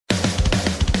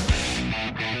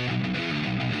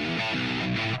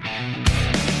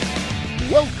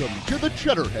Welcome to the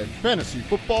Cheddarhead Fantasy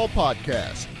Football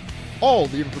Podcast. All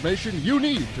the information you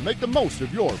need to make the most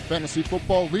of your fantasy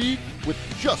football league with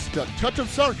just a touch of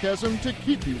sarcasm to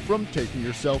keep you from taking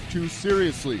yourself too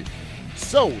seriously.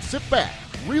 So sit back,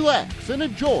 relax, and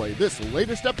enjoy this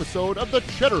latest episode of the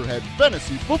Cheddarhead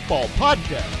Fantasy Football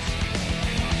Podcast.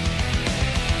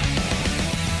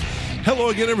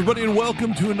 Hello again, everybody, and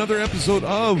welcome to another episode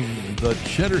of the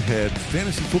Cheddarhead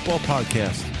Fantasy Football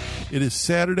Podcast. It is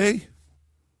Saturday,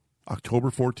 October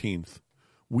 14th.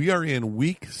 We are in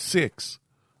week 6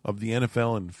 of the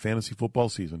NFL and fantasy football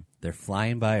season. They're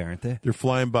flying by, aren't they? They're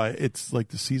flying by. It's like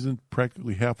the season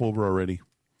practically half over already.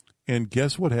 And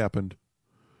guess what happened?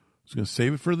 I was going to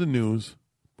save it for the news,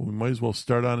 but we might as well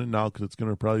start on it now because it's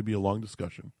going to probably be a long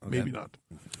discussion. Okay. Maybe not.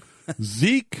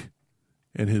 Zeke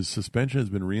and his suspension has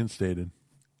been reinstated.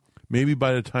 Maybe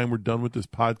by the time we're done with this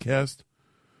podcast,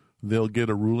 they'll get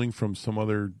a ruling from some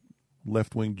other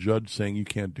left-wing judge saying you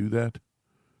can't do that,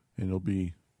 and it'll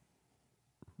be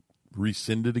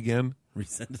rescinded again.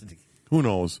 Who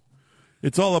knows?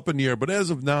 It's all up in the air. But as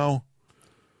of now,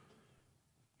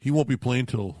 he won't be playing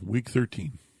till week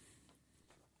 13.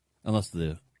 Unless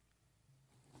the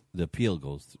appeal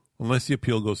goes through. Unless the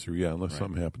appeal goes through, yeah, unless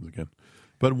something happens again.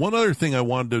 But one other thing I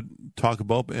wanted to talk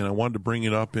about, and I wanted to bring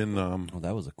it up in...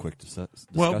 that was a quick discussion.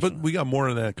 Well, but we got more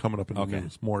of that coming up in the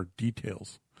news, more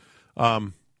details.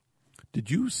 Did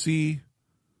you see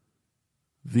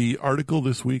the article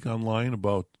this week online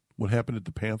about what happened at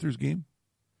the Panthers game?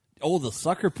 Oh, the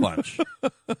sucker punch.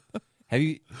 Have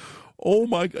you? Oh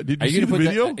my God! Did you see the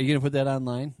video? Are you going to put that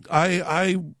online?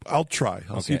 I'll try.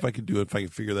 I'll see if I can do it. If I can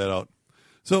figure that out.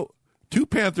 So, 2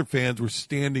 Panther fans were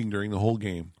standing during the whole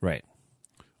game. Right.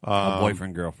 A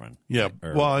boyfriend, girlfriend. Yeah.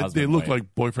 Well, they looked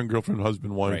like boyfriend, girlfriend,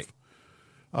 husband, wife.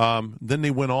 Right. Then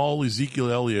they went all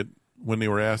Ezekiel Elliott when they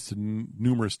were asked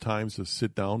numerous times to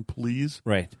sit down, please.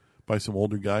 Right. By some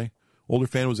older guy. Older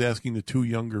fan was asking the 2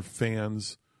 younger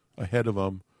fans ahead of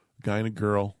him, a guy and a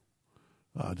girl,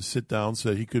 to sit down so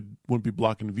that he wouldn't be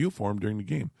blocking the view for him during the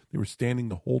game. They were standing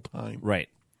the whole time. Right.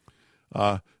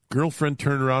 Girlfriend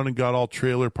turned around and got all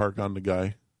trailer park on the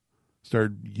guy.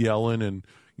 Started yelling and,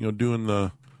 doing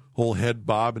the whole head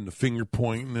bob and the finger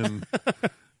pointing and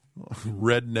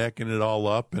rednecking it all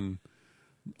up. And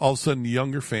all of a sudden, the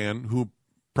younger fan, who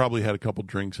probably had a couple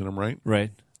drinks in him, right?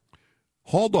 Right.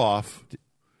 Hauled off.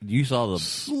 You saw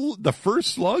the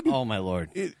first slug? Oh, my Lord.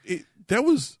 That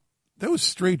was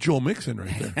straight Joe Mixon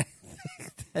right there.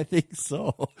 I think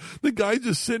so. The guy's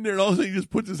just sitting there, and all of a sudden he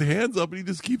just puts his hands up, and he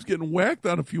just keeps getting whacked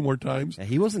on a few more times. Yeah,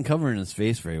 he wasn't covering his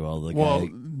face very well.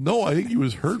 No, I think he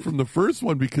was hurt from the first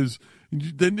one because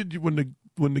then when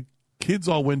the kids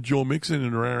all went Joe Mixon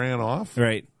and ran off,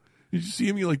 right? Did you see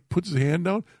him? He puts his hand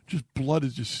down, just blood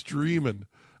is just streaming.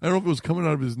 I don't know if it was coming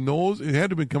out of his nose. It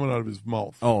had to have been coming out of his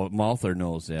mouth. Oh, mouth or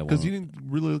nose, yeah. Because he didn't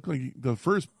really look like the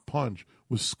first punch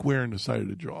was square in the side of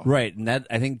the jaw. Right, and that,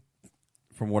 I think,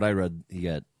 from what I read, he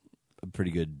got a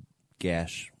pretty good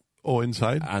gash. Oh,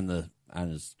 inside? On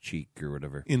his cheek or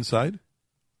whatever. Inside?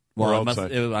 Well, or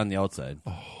outside? It was on the outside.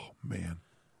 Oh, man.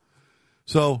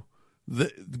 So the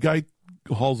guy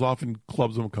hauls off and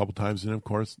clubs him a couple times, and of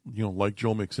course, like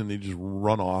Joe Mixon, they just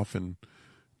run off and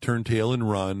turn tail and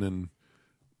run. And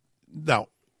now,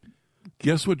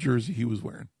 guess what jersey he was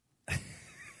wearing?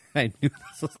 I knew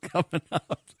this was coming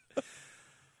out.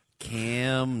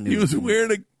 Cam Newton. He was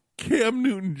wearing a Cam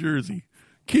Newton jersey.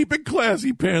 Keep it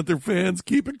classy, Panther fans.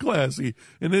 Keep it classy.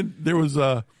 And then there was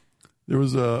a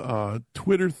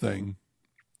Twitter thing.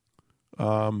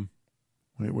 Wait,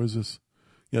 what is this?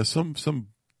 Yeah, some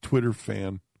Twitter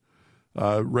fan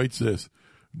writes this: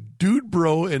 Dude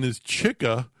Bro and his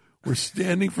chica were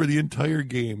standing for the entire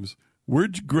games.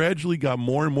 Words gradually got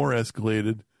more and more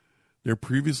escalated. There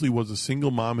previously was a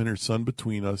single mom and her son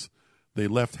between us. They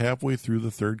left halfway through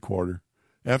the third quarter.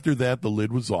 After that, the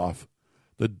lid was off.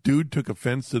 The dude took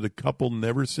offense to the couple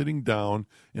never sitting down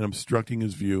and obstructing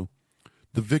his view.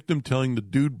 The victim telling the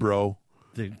dude bro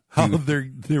how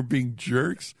they're being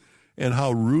jerks and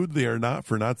how rude they are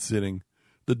for not sitting.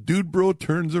 The dude bro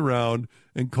turns around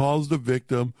and calls the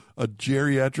victim a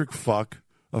geriatric fuck,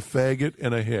 a faggot,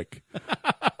 and a hick.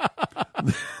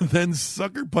 Then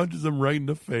sucker punches him right in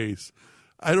the face.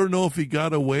 I don't know if he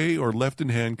got away or left in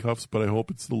handcuffs, but I hope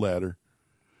it's the latter.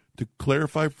 To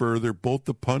clarify further, both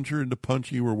the puncher and the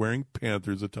punchy were wearing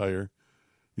Panthers attire.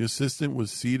 The assailant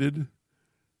was seated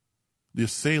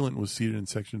in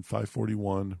section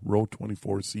 541, row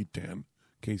 24, seat 10, in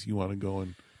case you want to go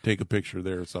and take a picture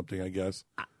there or something, I guess.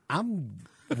 I'm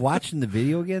watching the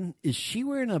video again. Is she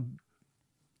wearing a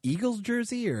Eagles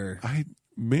jersey or?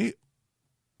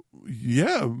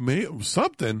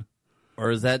 Something. Or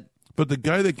is that But the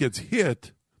guy that gets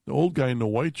hit, the old guy in the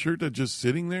white shirt that's just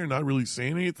sitting there, not really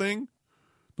saying anything,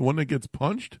 the one that gets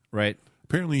punched, Right.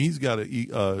 apparently he's got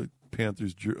a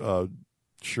Panthers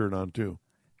shirt on too.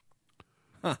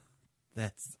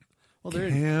 That's there.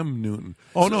 Cam Newton.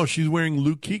 Oh, no, she's wearing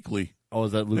Luke Kuechly. Oh,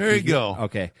 is that Luke? There you Kuechly? go.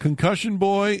 Okay. Concussion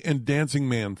Boy and Dancing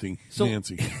Nancy.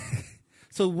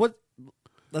 So what?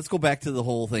 Let's go back to the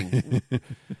whole thing.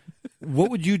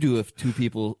 What would you do if two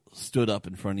people stood up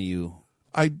in front of you?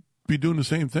 I'd be doing the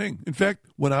same thing. In fact,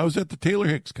 when I was at the Taylor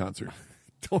Hicks concert,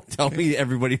 Don't tell me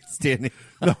everybody was standing.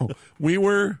 no, we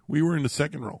were in the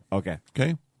second row. Okay.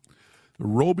 Okay, the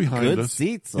row behind Good us.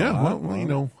 seats. Yeah, well, you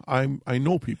know, I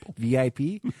know people.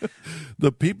 VIP.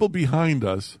 The people behind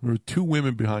us, there were two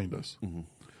women behind us. Mm-hmm.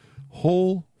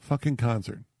 Whole fucking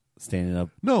concert. Standing up.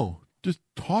 No, just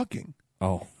talking.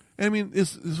 Oh, I mean,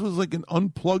 this was like an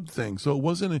unplugged thing, so it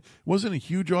wasn't a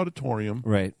huge auditorium,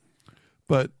 right.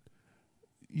 but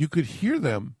you could hear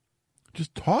them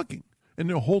just talking, and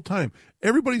the whole time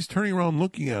everybody's turning around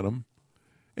looking at them,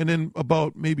 and then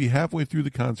about maybe halfway through the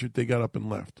concert, they got up and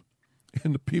left,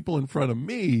 and the people in front of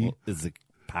me, Well, is it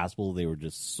possible they were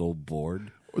just so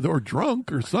bored? or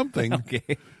drunk or something,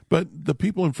 Okay. but the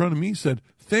people in front of me said,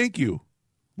 "Thank you,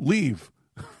 leave,"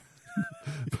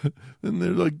 and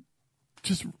they're like,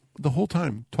 just the whole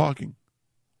time talking,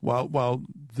 while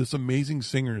this amazing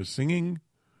singer is singing,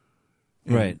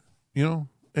 and, Right. You know,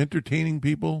 entertaining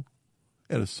people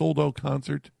at a sold out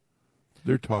concert.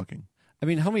 They're talking. I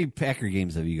mean, how many Packer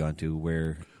games have you gone to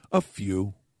where? A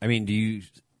few. I mean, you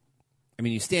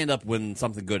stand up when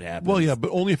something good happens. Well, yeah, but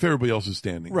only if everybody else is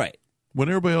standing. Right. When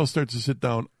everybody else starts to sit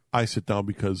down, I sit down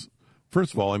because,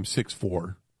 first of all, I'm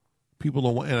 6'4". People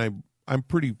don't want, and I'm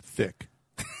pretty thick.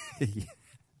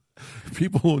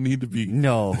 People don't need to be.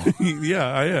 No. Yeah,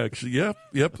 I actually. Yep.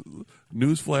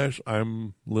 Newsflash: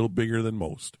 I'm a little bigger than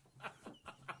most.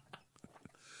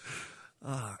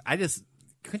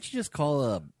 Couldn't you just call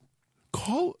a?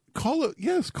 Call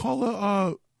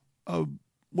a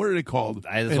what are they called?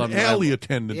 An An alley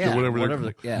attendant or whatever they're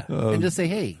called. Yeah, and just say,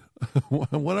 hey.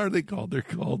 What are they called? They're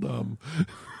called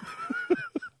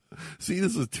see,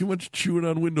 this is too much chewing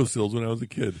on windowsills when I was a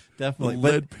kid. Definitely. The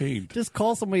But lead paint. Just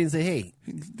call somebody and say, hey.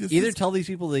 Either tell these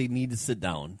people they need to sit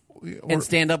down and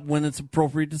stand up when it's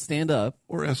appropriate to stand up,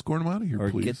 or escort them out of here,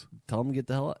 or please. tell them to get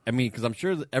the hell out. I mean, because I'm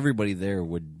sure that everybody there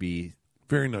would be.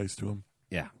 Very nice to them.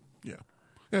 Yeah. Yeah.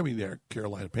 I mean, they're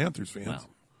Carolina Panthers fans. Well.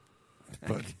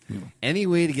 But, you know. Any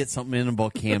way to get something in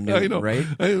about Cam I Newton, know. right?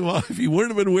 Well, if he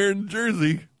wouldn't have been wearing the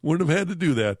jersey, wouldn't have had to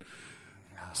do that.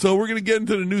 So we're going to get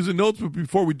into the news and notes, but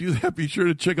before we do that, be sure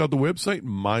to check out the website,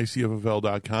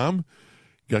 mycffl.com.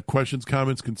 Got questions,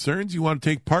 comments, concerns? You want to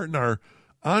take part in our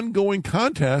ongoing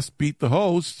contest, Beat the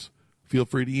Hosts? Feel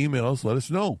free to email us. Let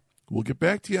us know. We'll get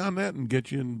back to you on that and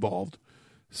get you involved.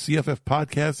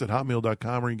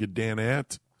 CFFpodcast@hotmail.com, or you can get Dan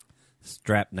at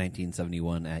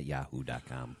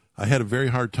Strap1971@yahoo.com. I had a very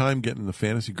hard time getting the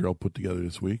Fantasy Girl put together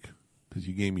this week because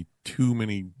you gave me too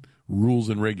many rules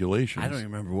and regulations. I don't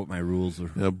even remember what my rules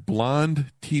were. A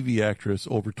blonde TV actress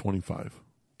over 25.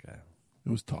 Okay. It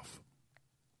was tough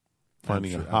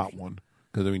finding a hot one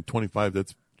because, I mean, 25,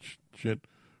 that's shit,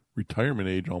 retirement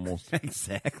age almost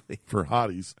Exactly. for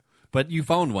hotties. But you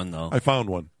found one, though. I found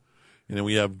one. And then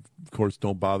we have, of course,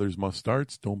 Don't Bothers Must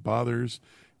Starts, Don't Bothers.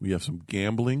 We have some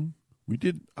gambling. We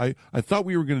did. I thought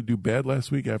we were going to do bad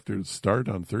last week after the start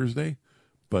on Thursday,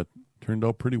 but turned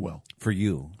out pretty well. For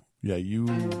you. Yeah, you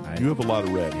have a lot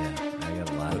of red. Yeah, I got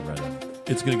a lot of red.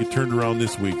 It's going to get turned around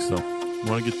this week, so you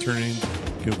want to get turning,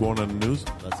 get going on the news?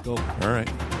 Let's go. All right.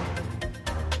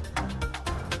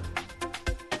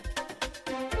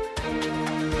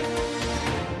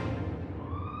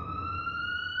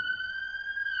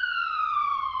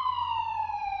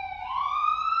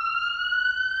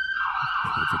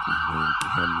 Perfectly wearing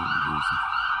Cam Newton jersey.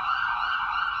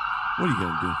 What are you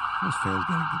going to do? Those fans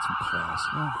got to get some class.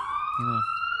 Well, you know,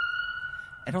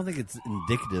 I don't think it's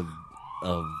indicative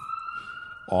of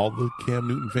All the Cam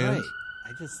Newton fans? Right.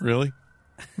 I just Really?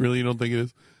 Really, you don't think it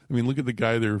is? I mean, look at the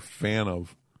guy they're a fan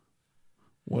of.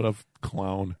 What a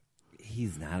clown.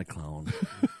 he's not a clown.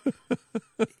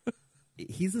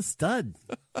 He's a stud.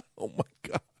 Oh, my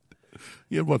God.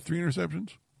 He had, what, 3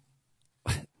 interceptions?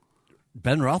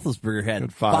 Ben Roethlisberger had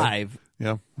Had 5.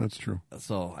 Yeah, that's true.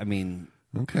 So, I mean,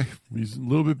 Okay. He's a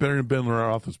little bit better than Ben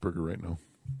Roethlisberger right now.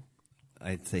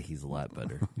 I'd say he's a lot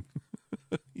better.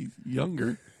 He's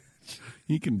younger.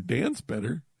 He can dance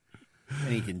better.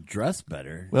 And he can dress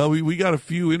better. Well, we got a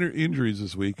few injuries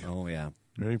this week. Oh, yeah.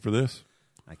 Ready for this?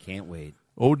 I can't wait.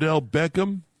 Odell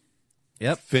Beckham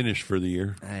Yep. finished for the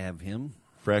year. I have him.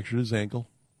 Fractured his ankle.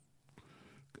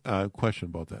 Question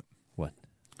about that. What?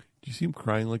 Did you see him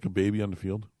crying like a baby on the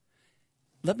field?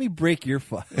 Let me break your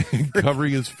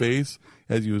Covering his face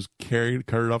as he was carried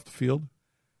off the field?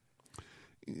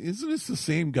 Isn't this the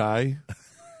same guy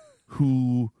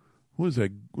who, what was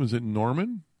that? Was it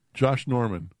Norman? Josh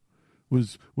Norman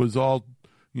was all,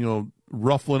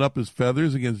 ruffling up his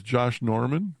feathers against Josh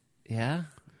Norman, Yeah.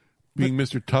 being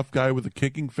Mr. Tough Guy with a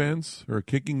kicking fence or a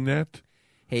kicking net.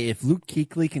 Hey, if Luke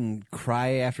Kuechly can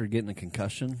cry after getting a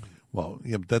concussion, Well,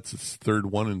 yeah, but that's his third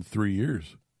one in 3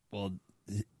 years. well,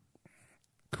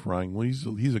 Crying. Well,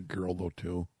 he's a girl though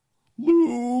too.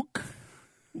 Luke,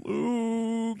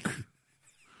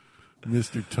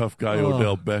 Mr. Tough Guy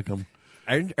Odell Beckham.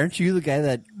 aren't you the guy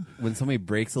that when somebody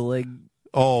breaks a leg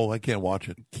Oh, I can't watch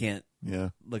it. can't Yeah,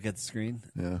 look at the screen?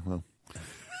 yeah. Well,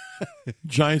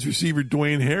 Giants receiver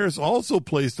Dwayne Harris also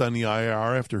placed on the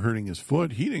IR after hurting his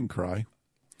foot. He didn't cry.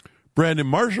 Brandon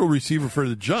Marshall, receiver for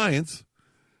the Giants,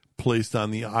 placed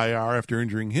on the IR after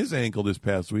injuring his ankle this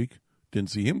past week. Didn't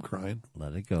see him crying.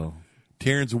 Let it go.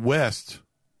 Terrence West,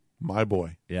 my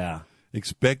boy, Yeah.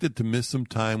 expected to miss some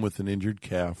time with an injured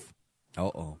calf.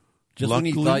 Uh-oh. Just when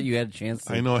you Luckily- thought you had a chance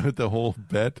to. I know I hit the whole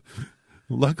bet.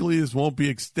 Luckily, this won't be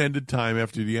extended time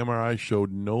after the MRI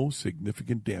showed no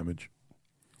significant damage.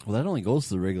 Well, that only goes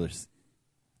to the regular.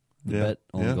 The Yeah, bet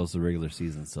only yeah. goes to the regular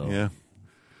season. So Yeah.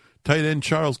 Tight end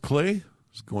Charles Clay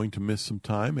is going to miss some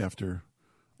time after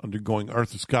undergoing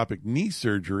arthroscopic knee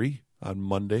surgery on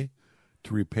Monday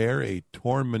to repair a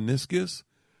torn meniscus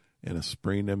and a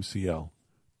sprained MCL.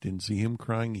 Didn't see him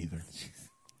crying either.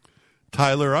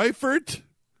 Tyler Eifert,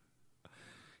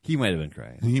 he might have been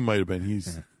crying. he might have been.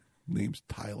 His name's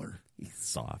Tyler. He's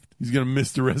soft. He's going to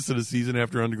miss the rest of the season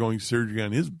after undergoing surgery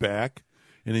on his back.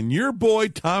 And then your boy,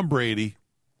 Tom Brady,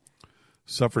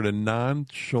 suffered a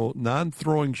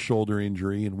non-throwing shoulder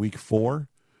injury in Week 4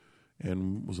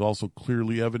 and was also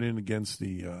clearly evident against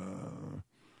the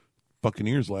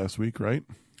Buccaneers last week, right?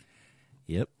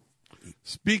 Yep.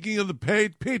 Speaking of the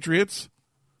Patriots,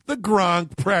 the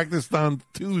Gronk practiced on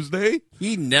Tuesday.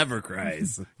 He never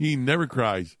cries. He never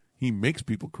cries. He makes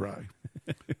people cry.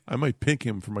 I might pick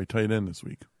him for my tight end this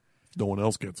week. No one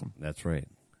else gets him. That's right.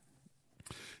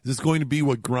 Is this going to be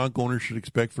what Gronk owners should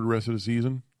expect for the rest of the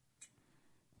season?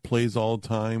 Plays all the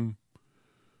time.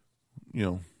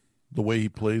 The way he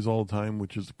plays all the time,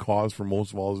 which is the cause for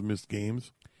most of all his missed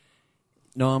games.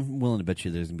 No, I'm willing to bet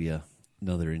you there's going to be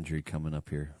another injury coming up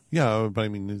here. Yeah, but I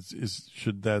mean,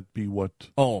 should that be what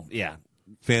Oh, yeah.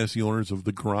 fantasy owners of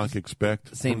the Gronk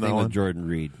expect? Same from thing now with on? Jordan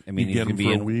Reed. I mean, You he's get going him to be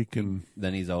for in a week, and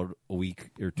then he's out a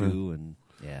week or two, and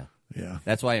yeah. yeah,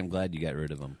 That's why I'm glad you got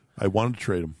rid of him. I wanted to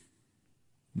trade him.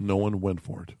 No one went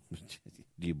for it.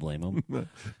 Do you blame him?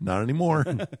 Not anymore.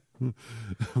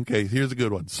 Okay, here's a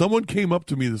good one. Someone came up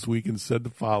to me this week and said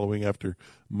the following after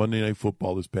Monday Night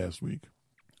Football this past week.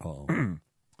 Oh,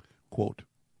 Quote,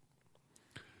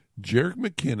 Jerick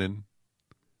McKinnon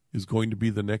is going to be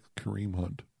the next Kareem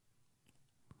Hunt.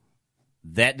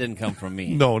 that didn't come from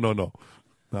me. No.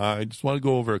 I just want to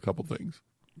go over a couple things.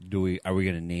 Are we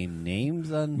going to name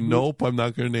names on? Nope, I'm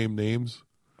not going to name names.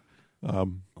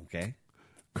 Okay.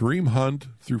 Kareem Hunt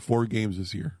threw 4 games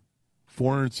this year,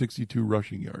 462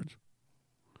 rushing yards.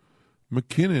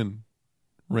 McKinnon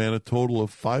ran a total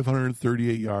of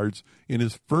 538 yards in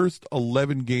his first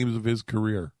 11 games of his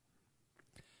career.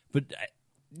 But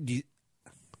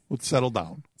Let's settle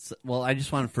down. well, I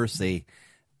just want to first say,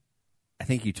 I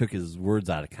think you took his words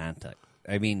out of context.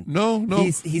 I mean, No.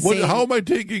 He's saying How am I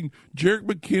taking Jerick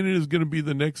McKinnon is going to be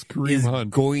the next Kareem is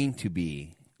Hunt? going to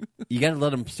be. You got to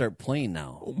let him start playing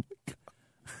now. Oh my God.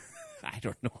 I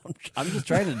don't know. I'm just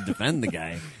trying to defend the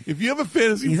guy. If you have a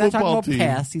fantasy He's not talking football about team,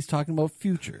 past. He's talking about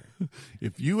future.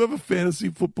 if you have a fantasy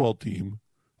football team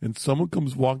and someone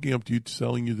comes walking up to you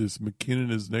telling you this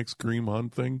McKinnon is next Kareem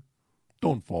Hunt thing,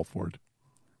 don't fall for it.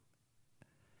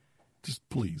 Just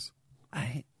please.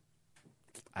 I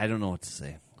don't know what to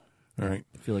say. All right.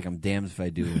 I feel like I'm damned if I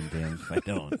do and damned if I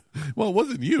don't. Well, it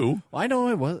wasn't you. Well, I know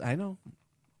it was. I know.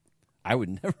 I would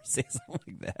never say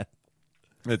something like that.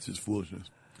 That's just foolishness.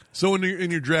 So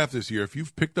in your draft this year, if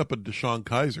you've picked up a Deshaun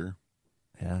Kaiser,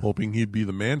 Yeah. hoping he'd be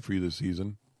the man for you this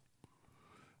season,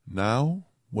 now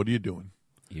what are you doing?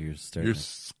 You're starting. You're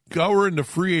scouring the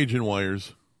free agent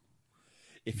wires.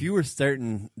 If you were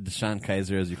starting Deshaun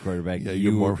Kaiser as your quarterback, Yeah,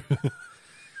 you're more.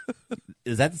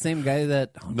 Is that the same guy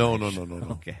that? Oh, No.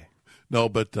 Okay. No,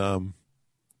 but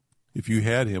if you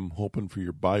had him hoping for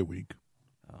your bye week,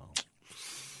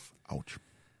 ouch.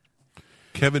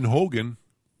 Kevin Hogan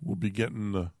will be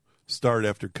getting the start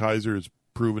after Kaiser has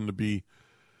proven to be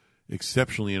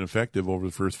exceptionally ineffective over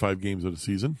the first 5 games of the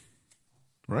season.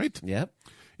 Right? Yep.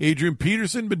 Adrian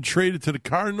Peterson been traded to the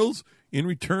Cardinals in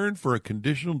return for a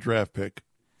conditional draft pick.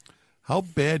 How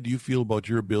bad do you feel about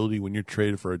your ability when you're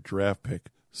traded for a draft pick?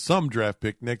 Some draft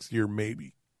pick next year,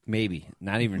 maybe. Maybe.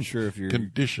 Not even sure if you're...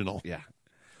 Conditional. Yeah.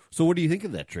 So what do you think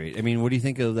of that trade? I mean, what do you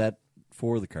think of that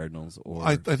for the Cardinals? Or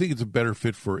I think it's a better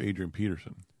fit for Adrian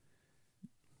Peterson.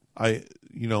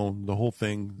 The whole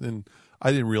thing, and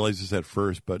I didn't realize this at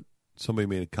first, but somebody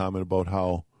made a comment about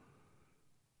how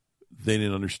they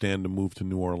didn't understand the move to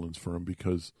New Orleans for him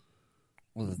because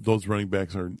those running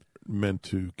backs are meant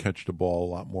to catch the ball a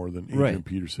lot more than Adrian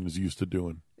Peterson is used to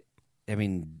doing. I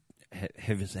mean,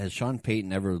 has Sean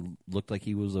Payton ever looked like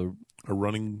he was a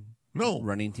running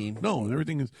team? No,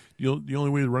 everything is the only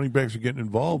way the running backs are getting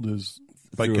involved is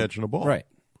by catching a ball, right?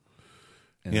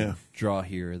 And draw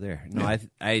here or there. No,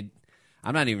 I'm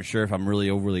not even sure if I'm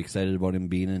really overly excited about him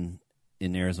being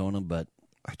in Arizona, but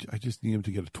I just need him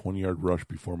to get a 20-yard rush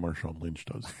before Marshawn Lynch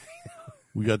does.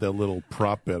 We got that little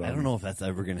prop bet on I don't know if that's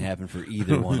ever going to happen for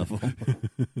either one of them.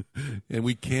 And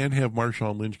we can't have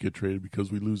Marshawn Lynch get traded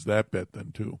because we lose that bet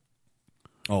then, too.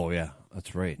 Oh, yeah,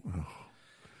 that's right.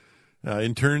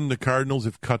 In turn, the Cardinals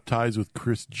have cut ties with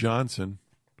Chris Johnson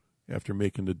after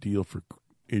making the deal for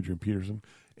Adrian Peterson.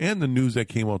 And the news that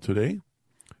came out today,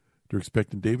 they're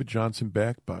expecting David Johnson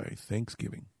back by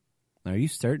Thanksgiving. Are you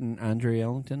starting Andre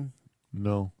Ellington?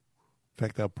 No. In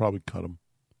fact, I'll probably cut him.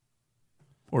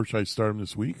 Or should I start him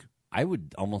this week? I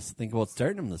would almost think about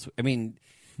starting him this week. I mean,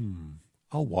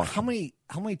 I'll watch how many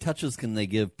touches can they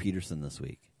give Peterson this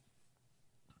week?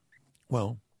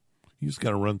 Well, you just got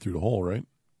to run through the hole, right?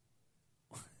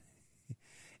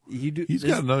 You do. He's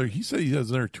got another. He said he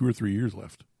has another 2 or 3 years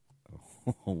left.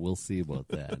 We'll see about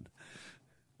that.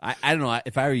 I don't know.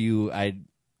 If I were you,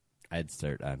 I'd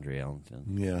start Andre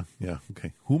Ellington. Yeah.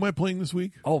 Okay. Who am I playing this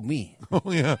week? Oh, me.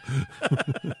 Oh, yeah.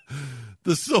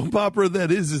 The soap opera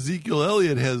that is Ezekiel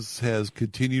Elliott has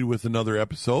continued with another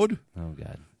episode. Oh,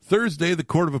 God. Thursday, the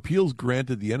Court of Appeals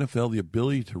granted the NFL the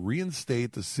ability to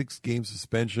reinstate the 6-game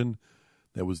suspension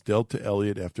that was dealt to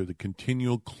Elliott after the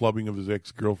continual clubbing of his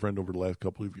ex-girlfriend over the last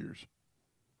couple of years.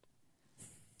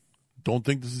 Don't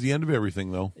think this is the end of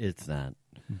everything, though. It's not.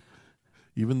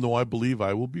 Even though I believe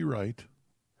I will be right.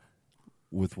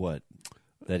 With what?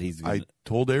 That he's gonna... I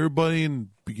told everybody in the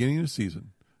beginning of the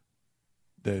season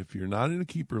that if you're not in a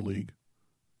keeper league,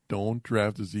 don't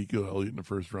draft Ezekiel Elliott in the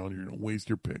first round. You're going to waste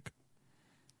your pick.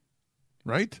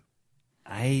 Right?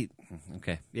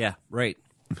 Okay. Yeah, right.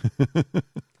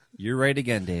 You're right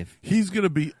again, Dave. He's going to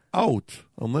be out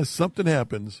unless something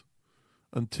happens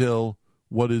until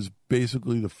what is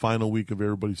basically the final week of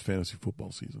everybody's fantasy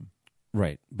football season.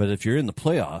 Right. But if you're in the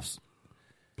playoffs,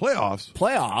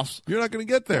 you're not going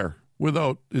to get there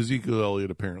without Ezekiel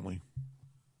Elliott, apparently.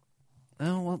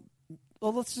 Oh,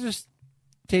 well, let's just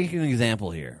take an example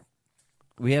here.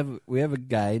 We have a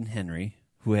guy in Henry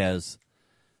who has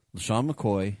LaShawn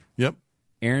McCoy, Yep,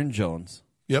 Aaron Jones,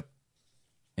 yep,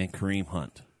 and Kareem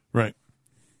Hunt. right.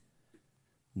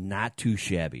 Not too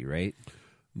shabby, right?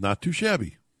 Not too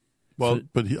shabby. Well, So-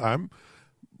 but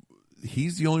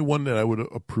he's the only one that I would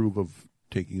approve of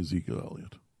taking Ezekiel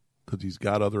Elliott because he's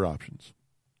got other options.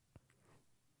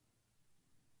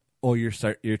 Oh, you're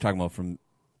talking about from.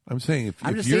 I'm saying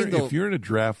if you're in a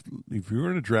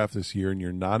draft this year and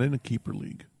you're not in a keeper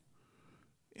league,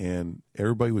 and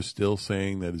everybody was still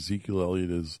saying that Ezekiel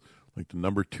Elliott is like the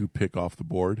number 2 pick off the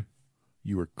board,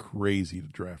 you are crazy to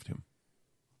draft him.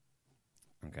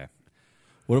 Okay.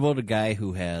 What about a guy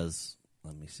who has?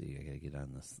 Let me see. I got to get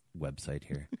on this website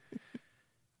here.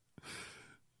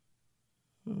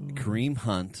 Kareem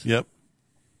Hunt. Yep.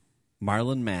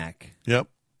 Marlon Mack. Yep.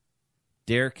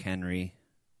 Derrick Henry.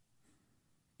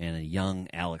 And a young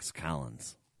Alex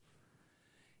Collins.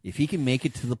 If he can make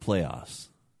it to the playoffs,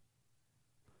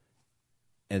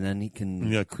 and then he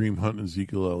can, Yeah, Kareem Hunt and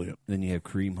Ezekiel Elliott. then you have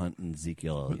Kareem Hunt and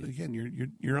Ezekiel But Elliott. again,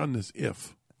 you're on this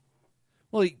if.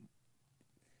 Well,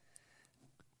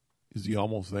 Is he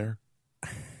almost there?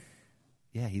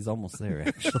 yeah, he's almost there.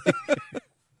 Actually,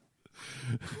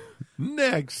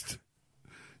 Next,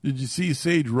 did you see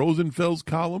Sage Rosenfeld's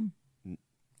column?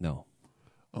 no.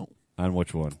 Oh. On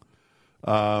which one?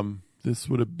 This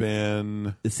would have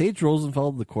been Is Sage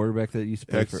Rosenfeld the quarterback that used to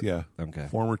play for? yeah, Okay.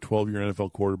 former 12-year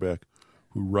NFL quarterback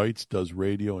who writes, does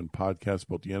radio, and podcasts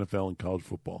about the NFL and college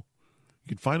football. You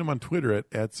can find him on Twitter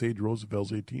at Sage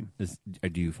Rosenfeld's 18.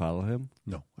 Do you follow him?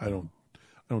 No, I don't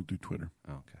do Twitter.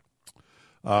 Oh,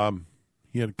 okay.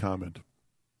 He had a comment.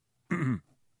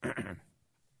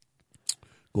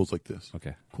 Goes like this.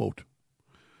 Okay. Quote,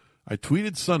 I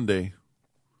tweeted Sunday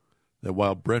that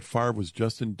while Brett Favre was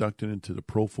just inducted into the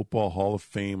Pro Football Hall of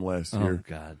Fame last year, Oh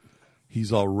God.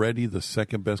 He's already the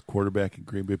second best quarterback in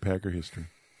Green Bay Packer history.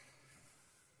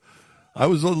 I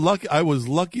was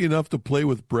lucky enough to play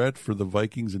with Brett for the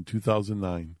Vikings in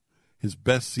 2009. His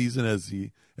best season as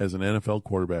an NFL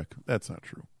quarterback. That's not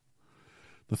true.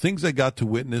 The things I got to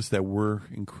witness that were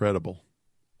incredible.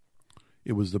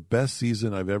 It was the best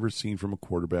season I've ever seen from a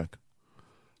quarterback.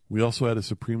 We also had a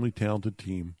supremely talented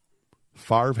team.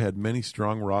 Favre had many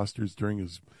strong rosters during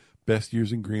his best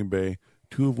years in Green Bay,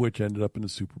 2 of which ended up in the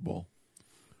Super Bowl.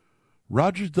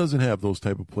 Rodgers doesn't have those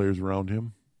type of players around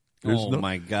him.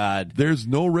 My God. There's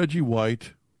no Reggie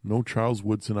White, no Charles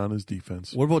Woodson on his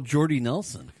defense. What about Jordy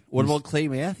Nelson? What about Clay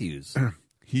Matthews?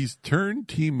 He's turned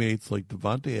teammates like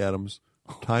Devontae Adams,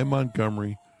 Ty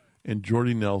Montgomery, and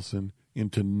Jordy Nelson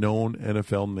into known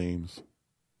NFL names.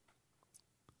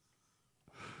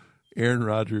 Aaron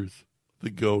Rodgers,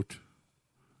 the GOAT.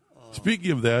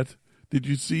 Speaking of that, did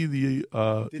you see the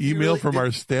email from our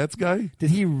stats guy?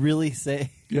 Did he really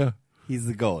say Yeah. he's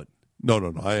the GOAT?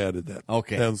 No. I added that.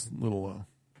 Okay. That was a little.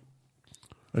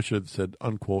 I should have said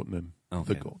unquote and then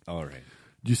the GOAT. All right.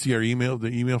 Did you see our email? The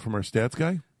email from our stats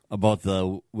guy? About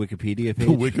the Wikipedia page?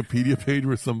 The Wikipedia page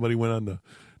where somebody went on the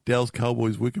Dallas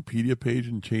Cowboys Wikipedia page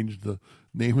and changed the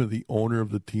name of the owner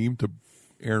of the team to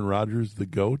Aaron Rodgers, the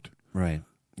GOAT. Right.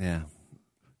 Yeah.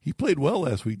 He played well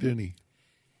last week, didn't he?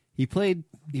 He played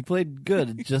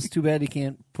good. It's just too bad he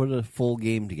can't put a full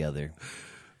game together.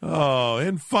 Oh,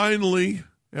 and finally,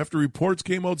 after reports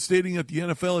came out stating that the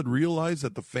NFL had realized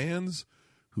that the fans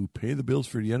who pay the bills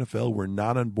for the NFL were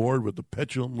not on board with the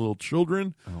petulant little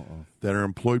children that are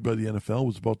employed by the NFL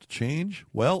was about to change.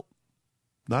 Well,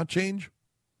 not change.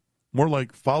 More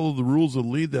like follow the rules of the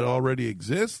league that already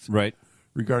exist. Right.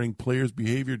 Regarding players'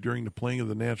 behavior during the playing of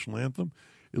the national anthem.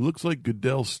 It looks like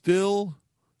Goodell still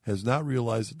has not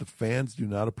realized that the fans do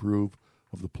not approve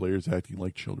of the players acting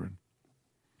like children.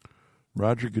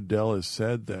 Roger Goodell has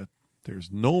said that there's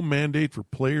no mandate for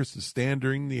players to stand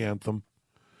during the anthem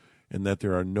and that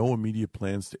there are no immediate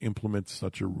plans to implement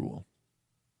such a rule.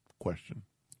 Question.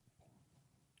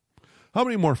 How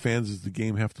many more fans does the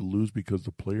game have to lose because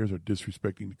the players are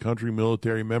disrespecting the country,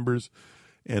 military members,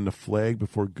 and the flag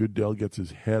before Goodell gets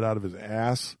his head out of his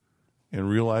ass and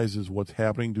realizes what's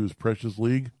happening to his precious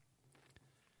league?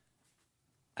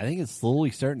 I think it's slowly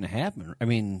starting to happen. I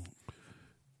mean,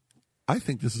 I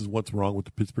think this is what's wrong with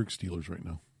the Pittsburgh Steelers right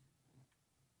now.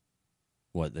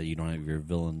 What, that you don't have your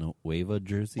Villanueva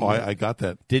jersey? Oh, I got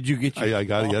that. Did you get your... I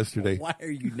got it yesterday. Why are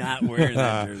you not wearing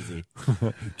that jersey?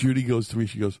 Judy goes to me,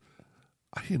 she goes,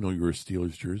 I didn't know you were a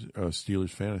Steelers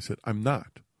fan. I said, I'm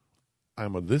not.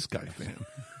 I'm a this guy fan.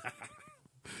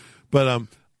 But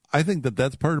I think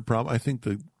that's part of the problem. I think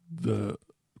the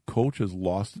coach has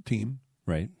lost the team.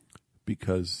 Right.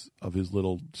 Because of his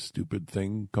little stupid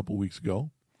thing a couple weeks ago.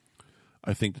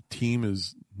 I think the team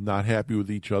is not happy with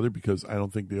each other because I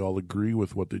don't think they all agree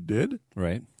with what they did.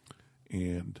 Right.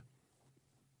 And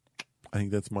I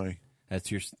think that's my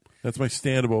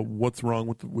stand about what's wrong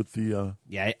with the.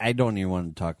 Yeah, I don't even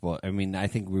want to talk about. I mean, I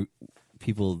think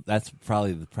people. That's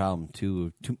probably the problem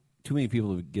too. Too many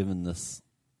people have given this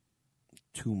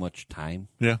too much time.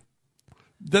 Yeah,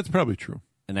 that's probably true.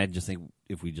 And I just think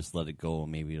if we just let it go,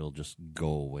 maybe it'll just go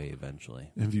away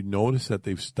eventually. Have you noticed that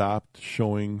they've stopped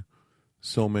showing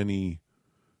so many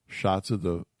shots of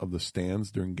the stands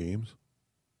during games?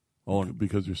 Oh,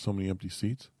 because there's so many empty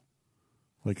seats,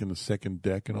 like in the second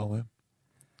deck and all that.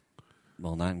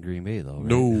 Well, not in Green Bay though.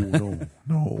 Right?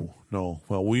 No.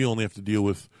 Well, we only have to deal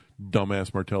with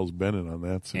dumbass Martellus Bennett on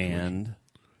that situation.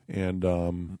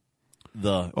 And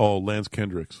Lance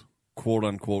Kendricks, quote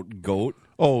unquote GOAT.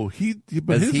 Oh, his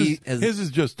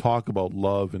is just talk about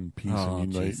love and peace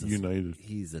and united.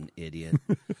 He's an idiot.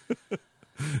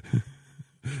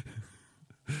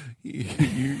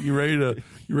 You ready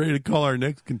to call our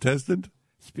next contestant?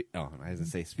 I was gonna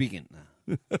say speaking.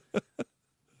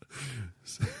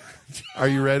 Are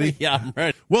you ready? Yeah, I'm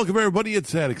ready. Welcome everybody.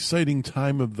 It's that exciting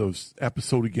time of those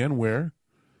episode again where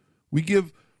we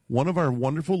give one of our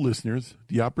wonderful listeners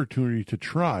the opportunity to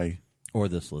try, or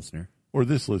this listener.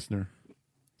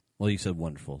 Well, you said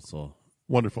wonderful, so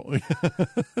wonderful.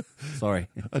 Sorry,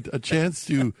 a chance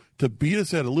to beat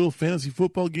us at a little fantasy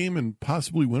football game and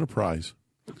possibly win a prize.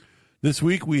 This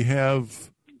week we have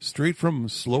straight from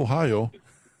Slow-Ohio.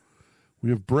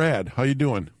 We have Brad. How you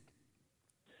doing?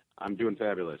 I'm doing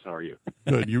fabulous. How are you?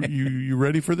 Good. You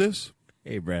ready for this?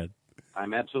 Hey, Brad.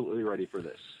 I'm absolutely ready for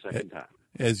this. Second time.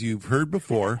 As you've heard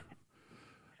before,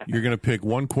 you're going to pick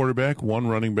one quarterback, one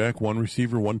running back, one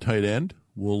receiver, one tight end.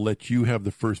 We'll let you have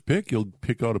the first pick. You'll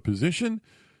pick out a position,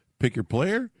 pick your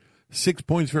player. 6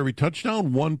 points for every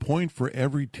touchdown, 1 point for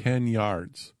every 10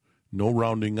 yards. No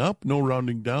rounding up, no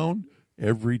rounding down.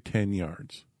 every 10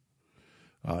 yards.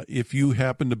 If you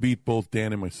happen to beat both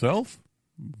Dan and myself,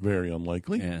 very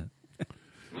unlikely, Yeah.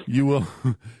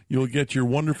 you'll get your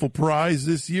wonderful prize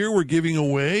this year. We're giving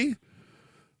away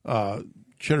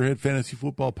Cheddarhead Fantasy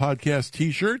Football Podcast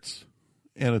T-shirts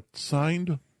and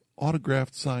a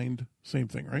autographed signed, same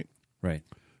thing, right? Right.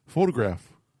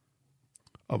 Photograph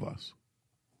of us.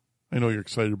 I know you're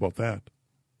excited about that.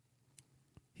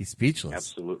 He's speechless.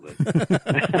 Absolutely.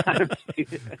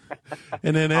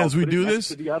 And then as we do this,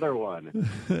 to the other one.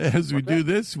 as we do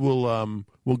this, we'll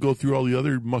go through all the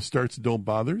other must starts and don't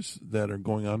bothers that are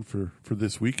going on for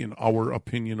this week, in our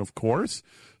opinion, of course.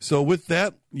 So with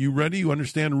that, you ready? You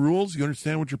understand rules? You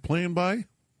understand what you're playing by?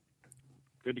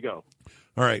 Good to go.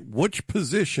 All right. Which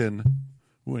position?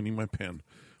 Oh, I need my pen.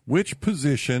 Which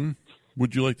position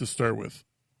would you like to start with?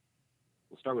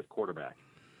 We'll start with quarterback.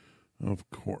 Of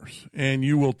course. And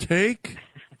you will take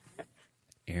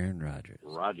Aaron Rodgers.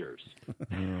 Rodgers.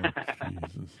 Oh,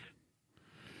 Jesus.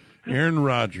 Aaron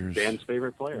Rodgers. Dan's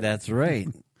favorite player. That's right.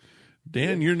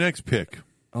 Dan, your next pick.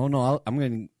 Oh, no, I'm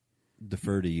going to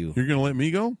defer to you. You're going to let me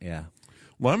go? Yeah.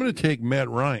 Well, I'm going to take Matt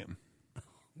Ryan.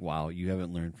 Wow, you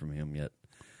haven't learned from him yet.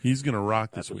 He's going to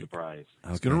rock That's this a week. surprise.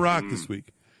 He's going to rock this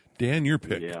week. Dan, your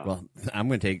pick. Yeah. Well, I'm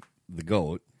going to take the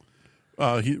GOAT.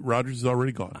 Rodgers is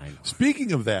already gone. I know.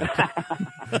 Speaking of that,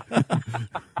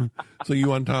 so you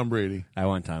want Tom Brady? I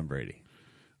want Tom Brady.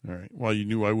 All right. Well, you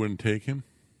knew I wouldn't take him.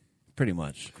 Pretty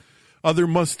much. Other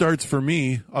must starts for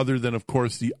me, other than, of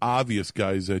course, the obvious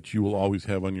guys that you will always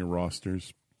have on your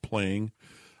rosters playing.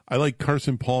 I like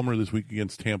Carson Palmer this week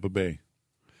against Tampa Bay.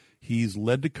 He's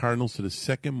led the Cardinals to the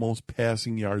second most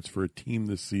passing yards for a team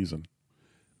this season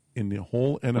in the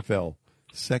whole NFL.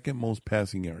 Second most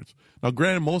passing yards. Now,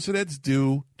 granted, most of that's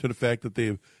due to the fact that they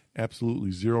have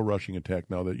absolutely zero rushing attack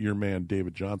now that your man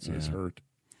David Johnson is hurt.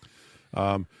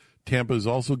 Tampa has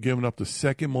also given up the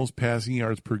second most passing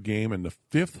yards per game and the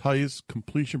fifth highest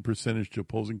completion percentage to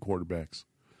opposing quarterbacks.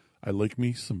 I like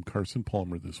me some Carson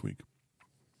Palmer this week.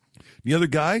 The other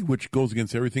guy, which goes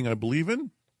against everything I believe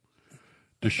in,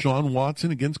 Deshaun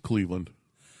Watson against Cleveland.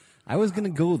 I was going to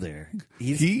go there.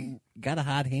 He got a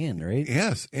hot hand, right?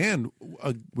 Yes, and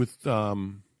with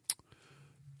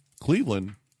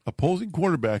Cleveland, opposing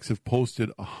quarterbacks have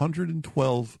posted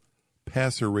 112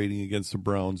 passer rating against the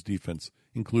Browns defense,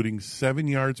 including 7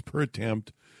 yards per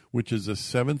attempt, which is the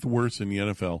seventh worst in the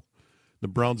NFL. The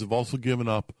Browns have also given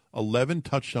up 11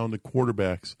 touchdowns to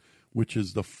quarterbacks, which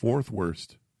is the fourth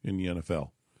worst in the NFL.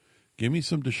 Give me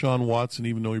some Deshaun Watson,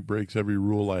 even though he breaks every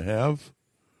rule I have.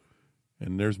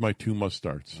 And there's my two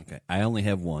must-starts. Okay. I only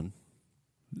have one.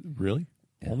 Really?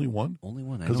 Yeah. Only one? Only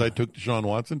one. Because I took Deshaun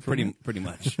Watson from you? Pretty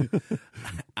much.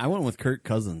 I went with Kirk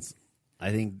Cousins. I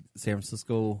think San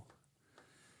Francisco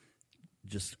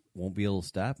just won't be able to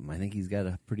stop him. I think he's got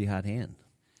a pretty hot hand.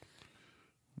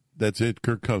 That's it,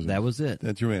 Kirk Cousins. That was it.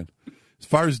 That's your man. As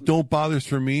far as don't bothers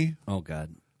for me, Oh,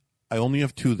 God. I only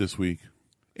have two this week.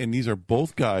 And these are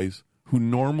both guys who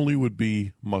normally would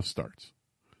be must-starts.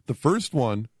 The first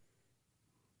one,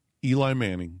 Eli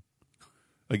Manning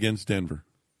against Denver.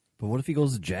 But what if he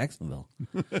goes to Jacksonville?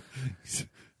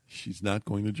 She's not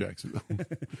going to Jacksonville.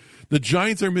 The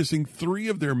Giants are missing three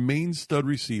of their main stud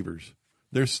receivers.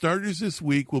 Their starters this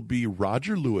week will be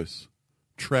Roger Lewis,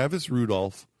 Travis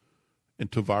Rudolph,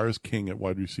 and Tavares King at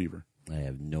wide receiver. I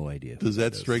have no idea. Does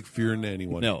that strike fear into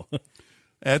anyone? No.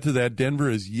 Add to that, Denver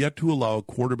has yet to allow a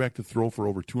quarterback to throw for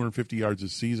over 250 yards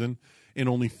this season, and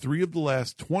only 3 of the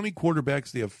last 20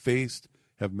 quarterbacks they have faced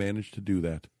have managed to do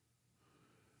that.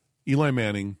 Eli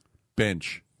Manning,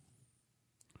 bench.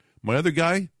 My other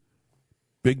guy,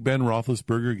 Big Ben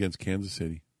Roethlisberger against Kansas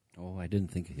City. Oh, I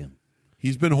didn't think of him.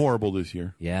 He's been horrible this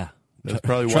year. Yeah. That's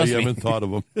probably why Trust you me. haven't thought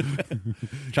of him.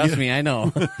 Trust me, I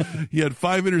know. He had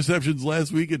 5 interceptions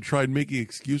last week and tried making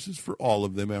excuses for all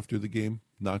of them after the game.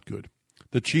 Not good.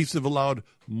 The Chiefs have allowed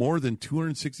more than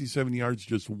 267 yards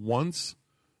just once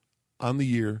on the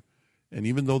year, and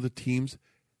even though the teams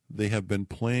they have been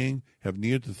playing have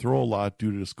needed to throw a lot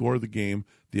due to the score of the game,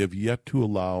 they have yet to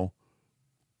allow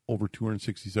over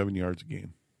 267 yards a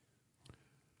game.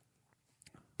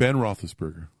 Ben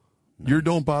Roethlisberger. Nice. Your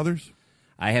don't bothers?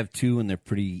 I have 2, and they're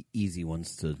pretty easy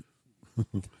ones to.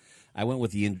 I went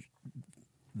with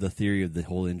the theory of the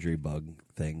whole injury bug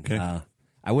thing. Okay.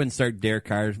 I wouldn't start Derek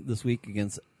Carr this week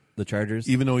against the Chargers.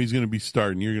 Even though he's going to be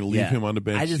starting, you're going to leave him on the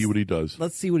bench, see what he does.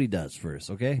 Let's see what he does first,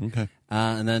 okay? Okay.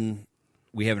 And then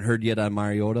we haven't heard yet on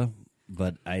Mariota,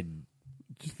 but I'd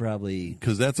probably.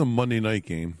 Because that's a Monday night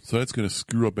game, so that's going to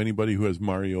screw up anybody who has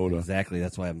Mariota. Exactly.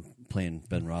 That's why I'm playing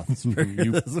Ben Roethlisberger.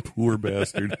 You poor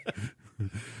bastard.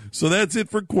 So that's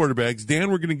it for quarterbacks. Dan,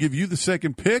 we're going to give you the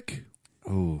second pick.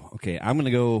 Oh, okay. I'm going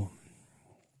to go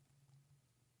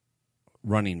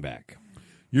running back.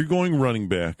 You're going running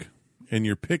back, and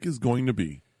your pick is going to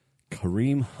be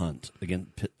Kareem Hunt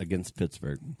against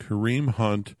Pittsburgh. Kareem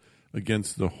Hunt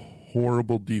against the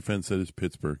horrible defense that is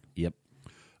Pittsburgh. Yep.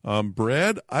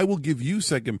 Brad, I will give you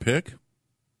second pick.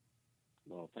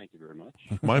 Well, thank you very much.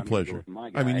 My I'm gonna go pleasure. with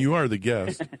my I mean, guy. you are the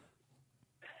guest.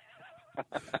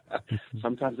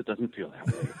 Sometimes it doesn't feel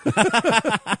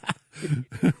that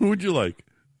way. Who would you like?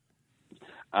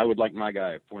 I would like my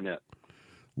guy, Fournette.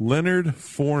 Leonard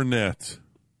Fournette.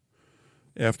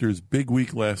 After his big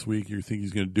week last week, you think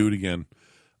he's going to do it again.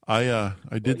 I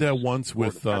did that once Scored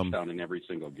with a touchdown in every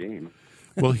single game.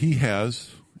 well, he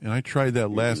has, and I tried that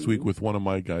last week with one of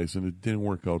my guys, and it didn't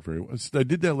work out very well. I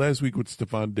did that last week with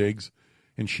Stephon Diggs,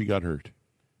 and she got hurt.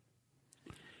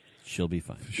 She'll be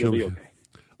fine. He'll be okay.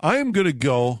 I am going to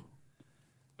go.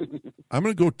 I'm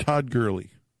going to go Todd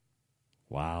Gurley.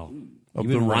 Wow. Of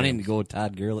You've been the wanting to Rams. go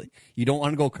Todd Gurley. You don't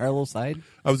want to go Carlos Hyde?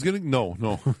 I was going to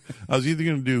no. I was either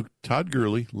going to do Todd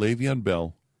Gurley, Le'Veon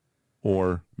Bell,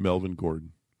 or Melvin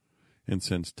Gordon. And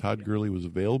since Todd Gurley was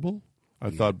available, I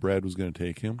thought Brad was going to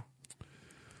take him.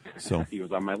 So He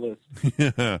was on my list.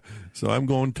 yeah, so I'm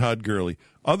going Todd Gurley.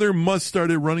 Other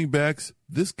must-start at running backs.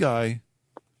 This guy,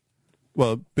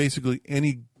 well, basically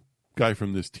any guy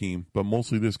from this team, but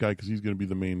mostly this guy because he's going to be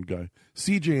the main guy.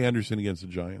 C.J. Anderson against the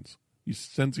Giants. You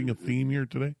sensing a theme here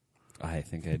today? I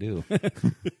think I do.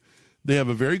 They have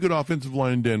a very good offensive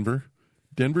line in Denver.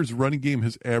 Denver's running game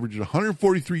has averaged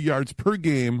 143 yards per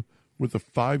game with a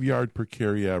 5-yard per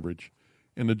carry average.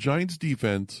 And the Giants'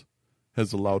 defense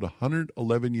has allowed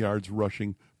 111 yards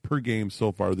rushing per game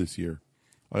so far this year.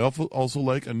 I also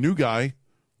like a new guy,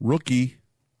 rookie,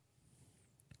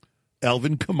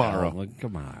 Alvin Kamara. Oh,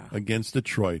 come on. Against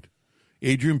Detroit.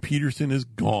 Adrian Peterson is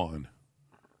gone.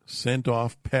 Sent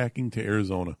off packing to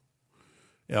Arizona.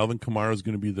 Alvin Kamara is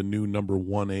going to be the new number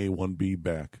 1A, 1B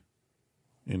back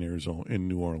in Arizona, in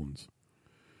New Orleans.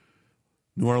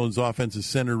 New Orleans' offense is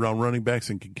centered around running backs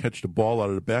and can catch the ball out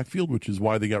of the backfield, which is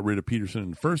why they got rid of Peterson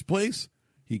in the first place.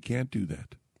 He can't do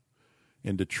that.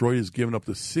 And Detroit has given up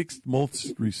the 6th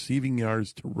most receiving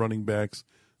yards to running backs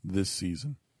this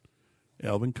season.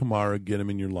 Alvin Kamara, get him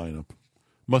in your lineup.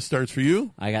 Must starts for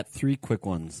you? I got 3 quick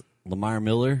ones. Lamar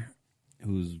Miller,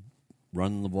 who's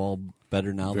running the ball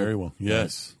better now. Very well.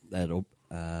 Yes.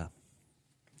 I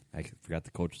forgot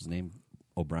the coach's name.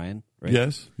 O'Brien, right?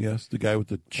 Yes. The guy with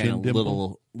the chin Kind of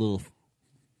dimple.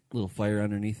 little fire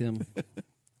underneath him.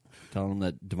 Telling him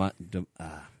that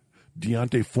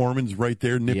Deontay Foreman's right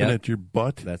there nipping Yep. at your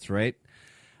butt. that's right.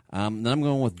 Then I'm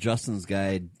going with Justin's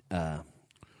guy,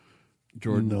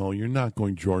 Jordan. No, you're not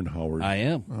going Jordan Howard. I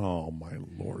am. Oh, my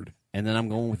Lord. And then I'm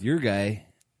going with your guy,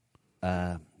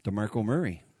 DeMarco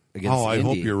Murray. Against Oh, I Indy.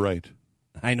 hope you're right.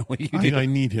 I know you do. I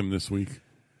need him this week.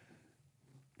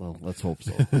 Well, let's hope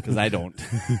so, because I don't.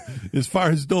 As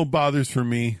far as no bothers for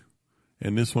me,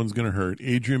 and this one's going to hurt,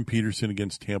 Adrian Peterson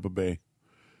against Tampa Bay.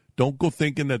 Don't go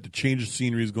thinking that the change of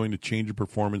scenery is going to change the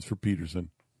performance for Peterson.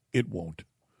 It won't.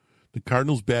 The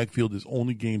Cardinals' backfield has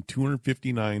only gained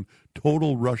 259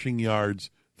 total rushing yards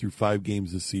through 5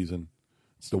 games this season.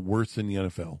 It's the worst in the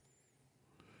NFL.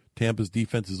 Tampa's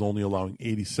defense is only allowing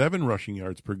 87 rushing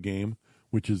yards per game,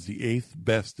 which is the 8th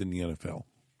best in the NFL.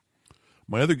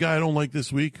 My other guy I don't like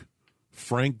this week,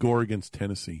 Frank Gore against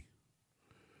Tennessee.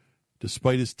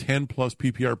 Despite his 10-plus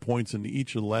PPR points in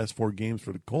each of the last 4 games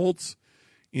for the Colts,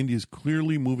 Indy is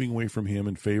clearly moving away from him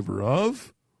in favor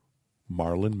of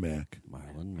Marlon Mack.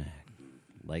 Marlon Mack.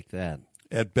 Like that.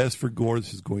 At best for Gore,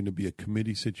 this is going to be a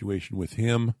committee situation with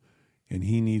him, and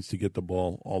he needs to get the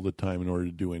ball all the time in order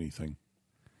to do anything.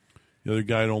 The other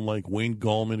guy I don't like, Wayne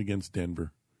Gallman against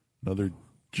Denver. Another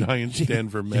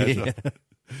Giants-Denver matchup. Yeah.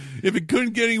 If it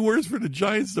couldn't get any worse for the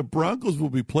Giants, the Broncos will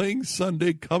be playing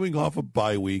Sunday coming off a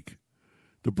bye week.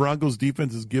 The Broncos'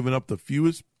 defense has given up the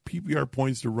fewest PPR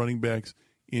points to running backs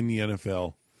in the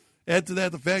NFL. Add to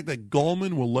that the fact that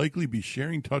Gallman will likely be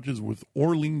sharing touches with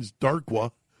Orleans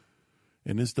Darkwa,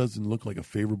 and this doesn't look like a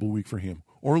favorable week for him.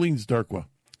 Orleans Darkwa,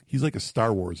 he's like a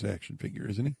Star Wars action figure,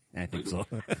 isn't he? I think so.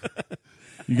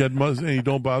 You got any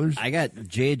don't bothers? I got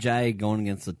J.J. going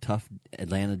against a tough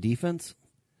Atlanta defense.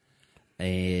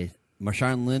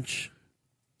 Marshawn Lynch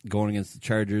going against the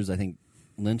Chargers. I think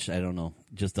Lynch, I don't know,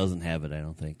 just doesn't have it, I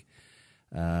don't think.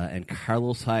 And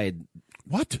Carlos Hyde.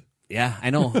 What? Yeah, I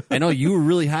know. I know you were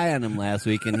really high on him last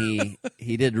week, and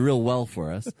he did real well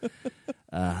for us,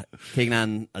 taking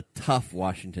on a tough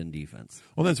Washington defense.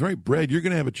 Well, that's right. Brad, you're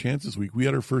going to have a chance this week. We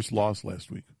had our first loss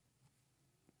last week.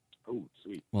 Oh,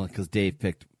 sweet. Well, because Dave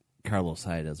picked Carlos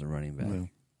Hyde as a running back. Well,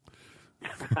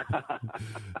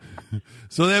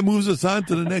 So that moves us on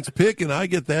to the next pick, and I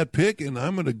get that pick, and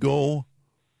I'm going to go.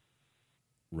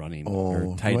 Running Oh,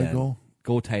 or tight do I end.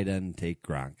 go? Tight end and take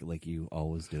Gronk like you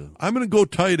always do. I'm going to go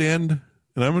tight end,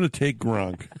 and I'm going to take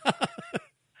Gronk.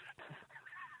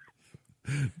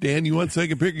 Dan, you want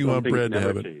second pick, or you want Some things Brad to never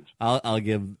have it? change. I'll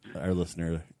give our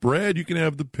listener. Brad, you can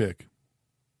have the pick.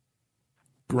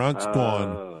 Gronk's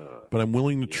gone, but I'm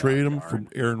willing to trade him for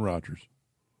Aaron Rodgers.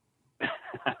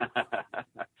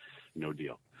 No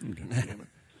deal. Okay, damn it.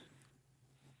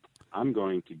 I'm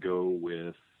going to go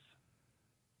with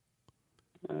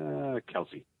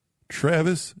Kelsey.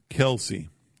 Travis Kelce,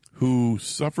 who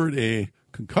suffered a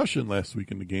concussion last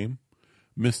week in the game,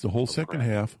 missed the whole second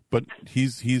half, but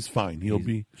he's fine. She'll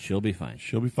be fine.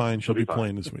 She'll be fine. She'll be fine.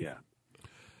 playing this week. Yeah.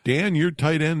 Dan, your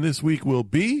tight end this week will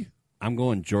be I'm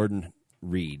going Jordan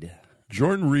Reed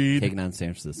Jordan Reed taking on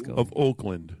San Francisco. of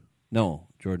Oakland. No,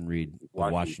 Jordan Reed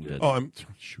of Washington. Oh,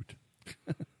 shoot.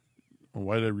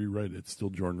 Why did I rewrite it? It's still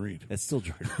Jordan Reed. It's still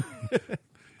Jordan.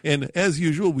 And as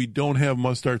usual, we don't have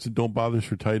must-starts and don't bothers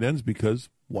for tight ends because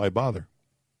why bother?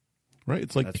 Right?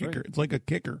 It's like That's kicker. right. It's like a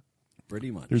kicker. Pretty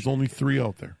much. There's only 3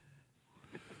 out there.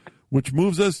 Which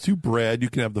moves us to Brad. You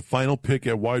can have the final pick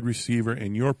at wide receiver,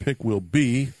 and your pick will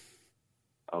be.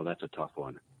 Oh, that's a tough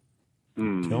one.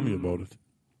 Tell me about it.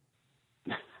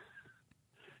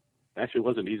 Actually, it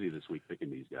wasn't easy this week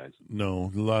picking these guys.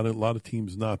 No, a lot of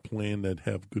teams not playing that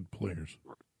have good players,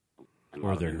 And a Or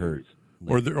lot of they're hurt.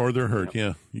 injuries. or they're hurt.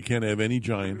 Yeah, you can't have any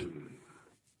giant.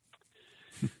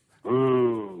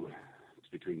 Ooh, it's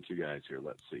between 2 guys here.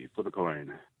 Let's see. Flip a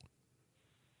coin.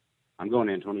 I'm going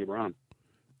Antonio Brown.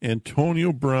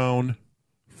 Antonio Brown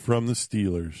from the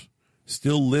Steelers,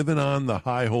 still living on the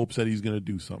high hopes that he's going to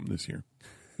do something this year.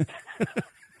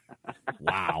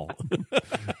 Wow.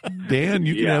 Dan,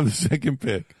 you can Yeah. have the second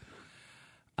pick.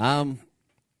 I'm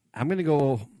going to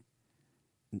go,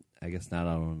 I guess not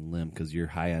out on a limb because you're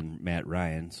high on Matt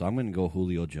Ryan, so I'm going to go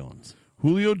Julio Jones.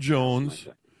 Julio Jones,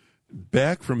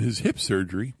 back from his hip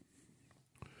surgery.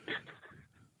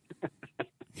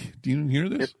 Do you hear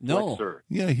this? No. Flexor.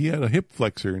 Yeah, he had a hip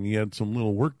flexor, and he had some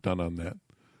little work done on that.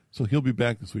 So he'll be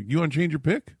back this week. You want to change your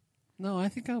pick? No, I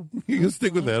think I'll You can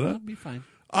stick with that, huh? I'll be fine.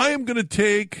 I'm going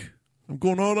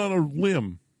out on a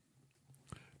limb.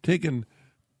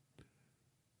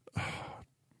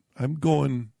 I'm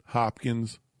going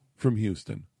Hopkins from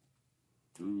Houston.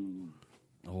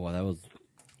 Oh, that was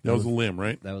That was a limb,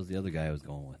 right? the other guy I was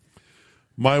going with.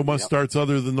 My must-starts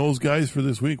other than those guys for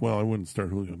this week, well, I wouldn't start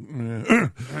Julio.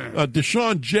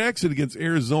 Deshaun Jackson against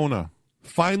Arizona.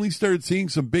 Finally started seeing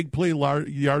some big play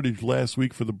yardage last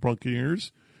week for the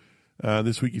Buccaneers.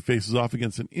 This week he faces off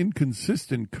against an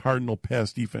inconsistent Cardinal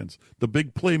pass defense. The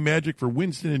big play magic for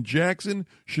Winston and Jackson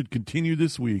should continue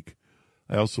this week.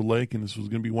 I also like, and this was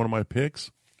going to be one of my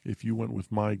picks, if you went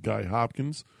with my guy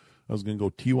Hopkins, I was going to go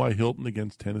T.Y. Hilton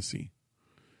against Tennessee.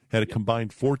 Had a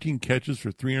combined 14 catches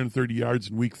for 330 yards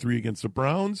in Week 3 against the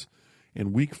Browns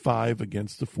and Week 5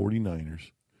 against the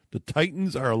 49ers. The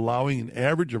Titans are allowing an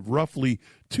average of roughly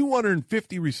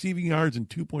 250 receiving yards and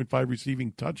 2.5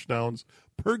 receiving touchdowns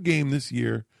per game this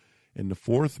year, and the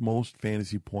 4th most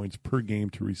fantasy points per game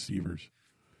to receivers.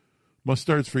 Must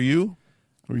starts for you?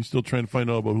 Or are you still trying to find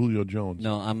out about Julio Jones?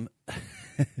 No,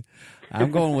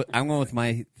 I'm going with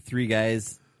my 3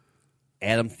 guys.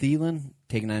 Adam Thielen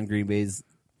taking on Green Bay's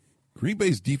Green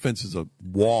Bay's defense is a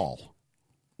wall.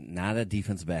 not a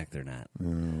defensive back. They're not.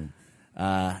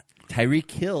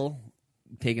 Tyreek Hill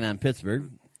taking on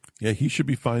Pittsburgh, Yeah, he should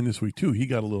be fine this week, too. He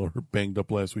got a little banged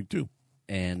up last week, too.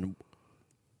 and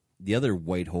the other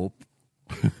white hope,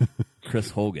 Chris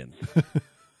Hogan,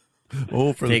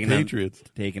 Oh, for the Patriots.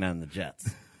 taking on the Jets.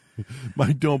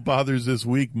 My don't bothers this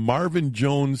week. Marvin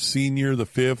Jones Sr., the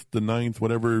 5th, the 9th,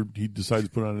 whatever he decides to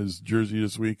put on his jersey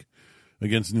this week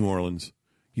against New Orleans.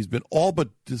 He's all but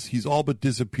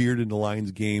disappeared in the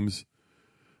Lions games,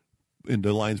 in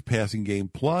the Lions passing game.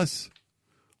 Plus,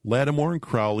 Lattimore and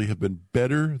Crowley have been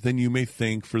better than you may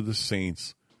think for the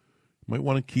Saints. Might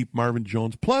want to keep Marvin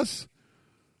Jones. Plus,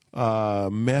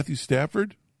 Matthew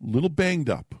Stafford, a little banged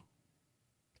up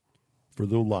for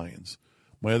the Lions.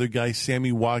 My other guy,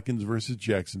 Sammy Watkins versus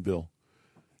Jacksonville.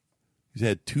 He's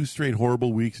had 2 straight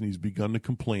horrible weeks, and he's begun to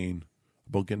complain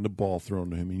about getting the ball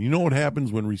thrown to him. And you know what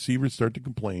happens when receivers start to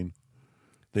complain?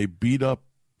 They beat up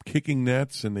kicking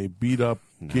nets, and they beat up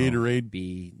Gatorade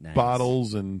Be nice.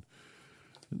 bottles, and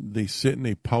they sit and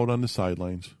they pout on the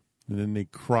sidelines. And then they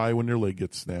cry when their leg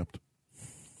gets snapped.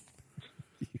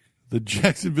 The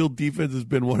Jacksonville defense has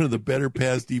been one of the better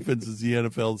pass defenses in the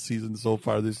NFL season so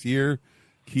far this year.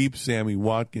 Keep Sammy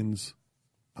Watkins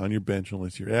on your bench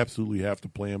unless you absolutely have to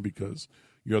play him because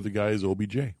Your other guy is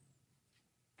OBJ.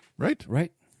 Right?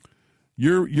 Right.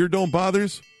 Your don't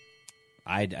bothers?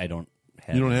 I don't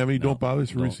have. You don't have any no, don't bothers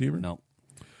for no, receiver? No.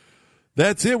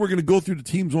 That's it. We're going to go through the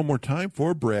teams one more time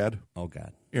for Brad. Oh,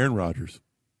 God. Aaron Rodgers,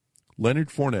 Leonard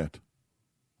Fournette,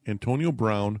 Antonio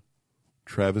Brown,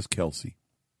 Travis Kelce.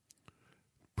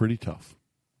 Pretty tough.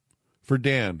 For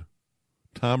Dan,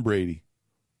 Tom Brady,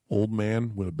 old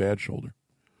man with a bad shoulder.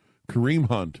 Kareem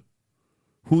Hunt,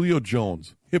 Julio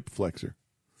Jones, hip flexor.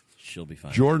 She'll be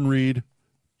fine. Jordan Reed,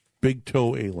 big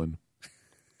toe Aylin.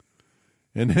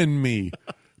 And then me,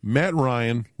 Matt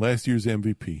Ryan, last year's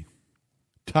MVP.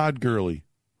 Todd Gurley,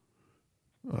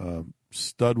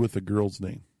 stud with a girl's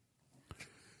name.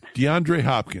 DeAndre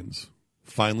Hopkins,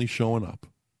 finally showing up.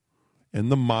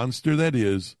 And the monster that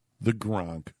is the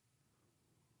Gronk.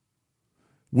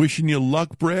 Wishing you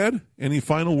luck, Brad. Any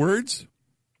final words?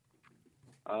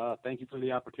 Thank you for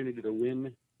the opportunity to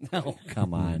win. Oh,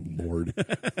 come on. Lord.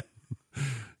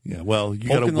 Yeah, well, you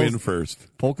got to win first.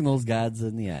 Poking those gods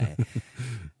in the eye.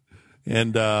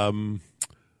 And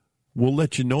we'll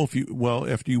let you know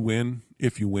after you win,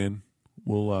 if you win,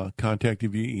 we'll contact you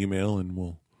via email and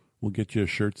we'll get you a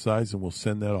shirt size and we'll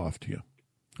send that off to you.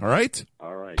 All right?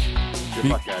 All right. Good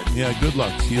luck, guys. Yeah, good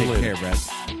luck. See you Take later. care, Brad.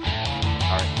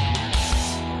 All right.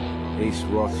 Ace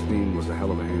Rothstein was a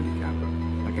hell of a handicapper.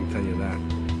 I can tell you that.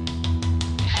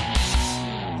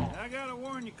 I gotta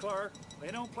warn you, Clark. They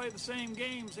don't play the same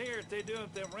games here as they do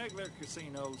at them regular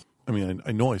casinos. I mean,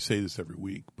 I know I say this every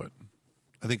week, but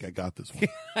I think I got this one.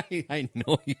 I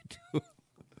know you do.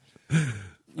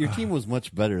 Your team was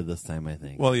much better this time, I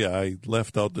think. Well, yeah, I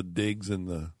left out the Diggs and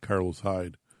the Carlos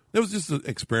Hyde. That was just an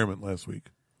experiment last week.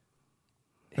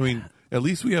 I mean, at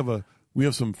least we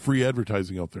have some free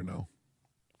advertising out there now,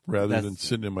 rather than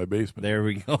sitting in my basement. There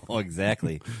we go.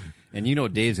 Exactly. And you know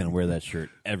Dave's going to wear that shirt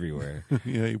everywhere.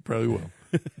 Yeah, you probably will.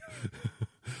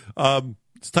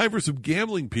 It's time for some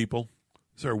gambling, people.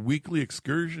 It's our weekly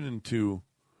excursion into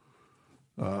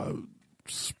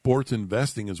sports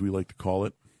investing, as we like to call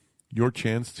it. Your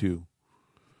chance to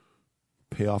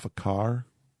pay off a car,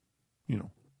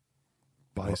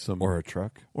 buy some. Or a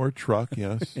truck. Or a truck,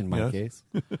 yes. In my case.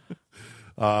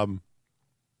 All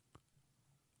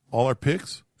our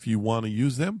picks, if you want to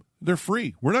use them, they're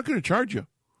free. We're not going to charge you.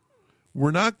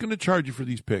 We're not going to charge you for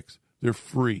these picks. They're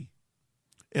free.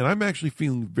 And I'm actually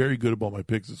feeling very good about my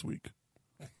picks this week.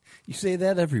 You say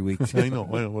that every week, too. I know.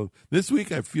 Well, this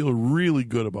week I feel really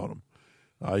good about them.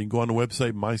 You can go on the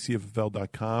website,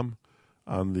 mycffl.com,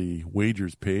 on the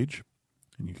wagers page,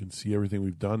 and you can see everything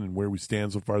we've done and where we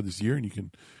stand so far this year. And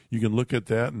you can look at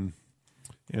that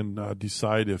and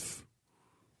decide if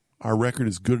our record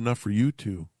is good enough for you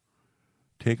to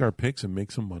take our picks and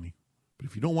make some money. But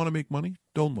if you don't want to make money,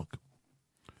 don't look.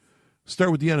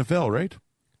 Start with the NFL, right?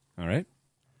 All right.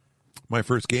 My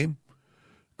first game,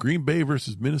 Green Bay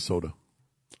versus Minnesota.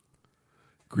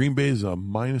 Green Bay is a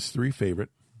 -3 favorite.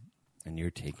 And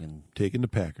you're taking the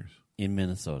Packers. in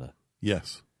Minnesota.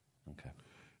 Yes. Okay.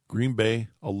 Green Bay,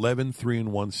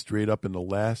 11-3-1 straight up in the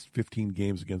last 15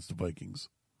 games against the Vikings.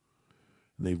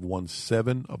 And they've won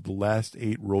 7 of the last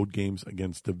 8 road games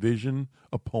against division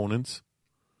opponents.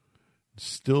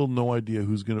 Still no idea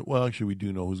who's going to... Well, actually, we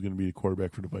do know who's going to be the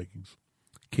quarterback for the Vikings.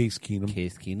 Case Keenum.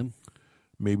 Case Keenum.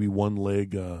 Maybe one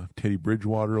leg Teddy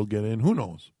Bridgewater will get in. Who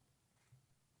knows?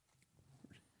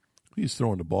 He's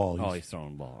throwing the ball. He's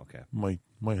throwing the ball. Okay.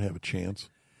 Might have a chance.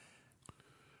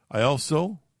 I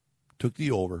also took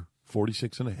the over,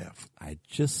 46.5. I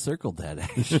just circled that,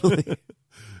 actually.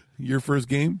 Your first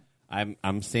game?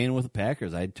 I'm staying with the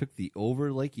Packers. I took the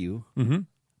over like you. Mm-hmm.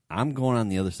 I'm going on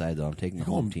the other side, though. I'm taking the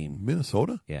home team.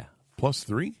 Minnesota? Yeah.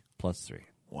 +3? +3.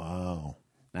 Wow.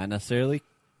 Not necessarily.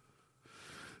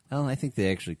 Well, I think they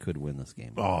actually could win this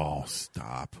game. Oh,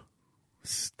 stop.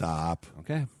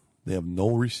 Okay. They have no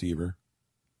receiver.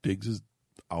 Diggs is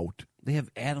out. They have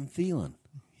Adam Thielen.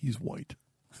 He's white.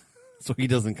 So he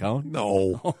doesn't count?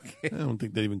 No. Okay. I don't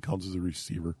think that even counts as a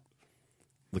receiver.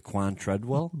 Laquan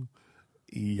Treadwell?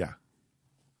 Yeah.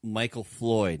 Michael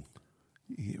Floyd.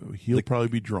 He'll probably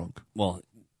be drunk. Well,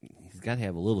 he's got to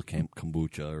have a little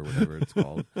kombucha or whatever it's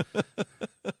called.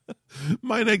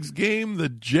 My next game, the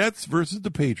Jets versus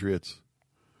the Patriots.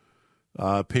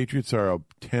 Patriots are a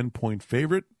 10-point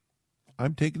favorite.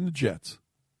 I'm taking the Jets.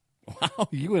 Wow,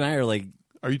 you and I are like...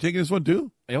 Are you taking this one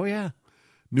too? Oh, yeah.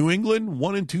 New England,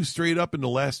 1-2 straight up in the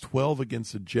last 12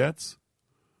 against the Jets,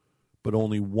 but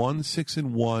only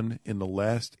 1-6-1 in the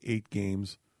last 8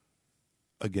 games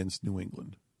against New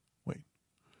England. Wait.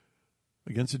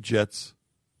 Against the Jets.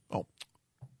 Oh.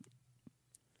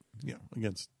 Yeah,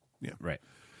 Right.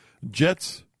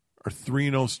 Jets are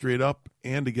 3-0 straight up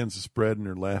and against the spread in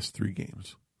their last 3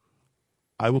 games.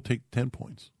 I will take 10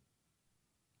 points.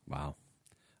 Wow.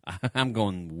 I'm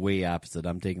going way opposite.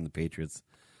 I'm taking the Patriots.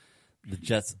 The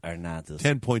Jets are not this.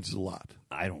 10 points is a lot.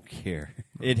 I don't care.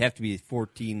 It'd have to be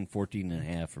 14 and a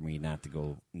half for me not to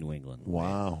go New England.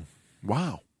 Wow.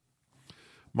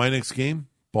 My next game,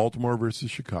 Baltimore versus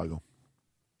Chicago.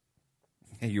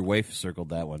 Hey, your wife circled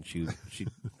that one. She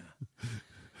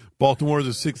Baltimore is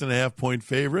a 6.5-point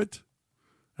favorite.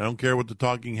 I don't care what the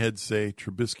talking heads say.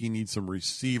 Trubisky needs some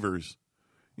receivers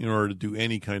in order to do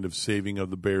any kind of saving of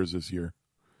the Bears this year.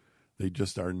 They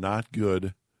just are not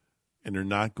good, and they're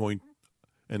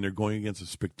going against a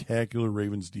spectacular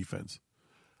Ravens defense.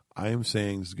 I am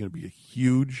saying this is going to be a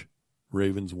huge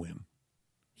Ravens win.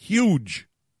 Huge.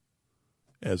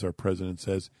 As our president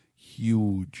says,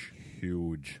 huge.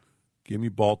 Give me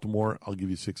Baltimore. I'll give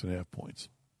you 6.5 points.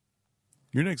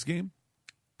 Your next game?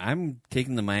 I'm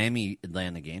taking the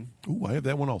Miami-Atlanta game. Ooh, I have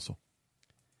that one also.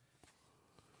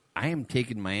 I am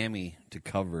taking Miami to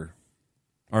cover.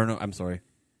 Or no, I'm sorry.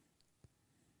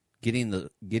 Getting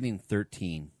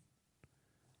 13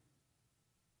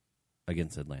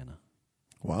 against Atlanta.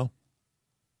 Wow.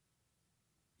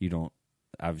 You don't.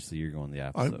 Obviously, you're going the I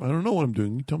opposite. don't know what I'm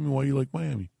doing. You tell me why you like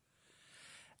Miami.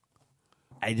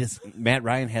 Matt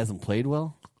Ryan hasn't played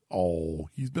well. Oh,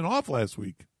 he's been off last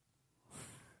week.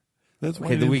 That's why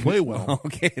Okay, he didn't play well.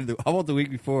 Okay, how about the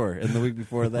week before and the week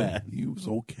before that? He was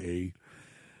okay.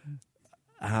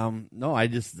 No, I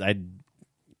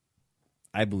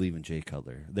believe in Jay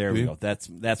Cutler. There we You? go.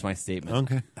 That's my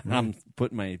statement. Okay. I'm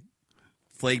putting my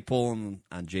flagpole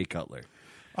on Jay Cutler.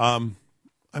 I'm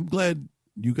glad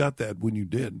you got that when you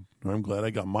did. I'm glad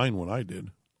I got mine when I did.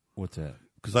 What's that?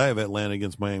 Because I have Atlanta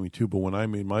against Miami too, but when I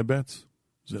made my bets,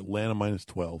 it was Atlanta minus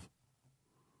 12.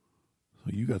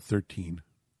 So you got 13.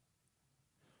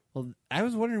 Well, I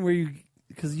was wondering where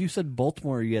because you said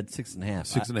Baltimore, you had 6.5.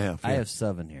 6.5. I yeah. have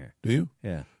 7 here. Do you?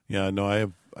 Yeah. Yeah, no,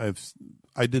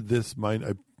 I did this.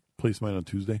 I placed mine on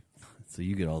Tuesday. So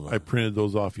you get all the. I printed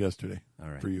those off yesterday All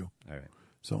right. for you. All right.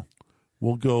 So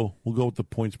we'll go with the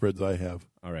point spreads I have.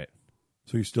 All right.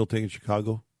 So you're still taking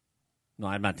Chicago? No,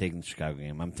 I'm not taking the Chicago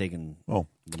game. I'm taking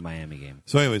the Miami game.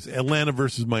 So anyways, Atlanta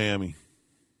versus Miami.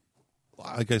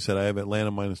 Like I said, I have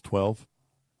Atlanta minus 12.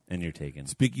 And you're taking.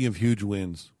 Speaking of huge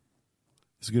wins,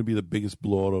 this is going to be the biggest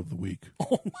blowout of the week.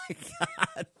 Oh, my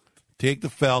God. Take the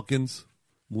Falcons.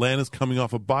 Atlanta's coming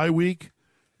off a bye week,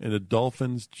 and the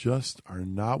Dolphins just are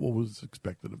not what was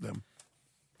expected of them.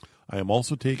 I am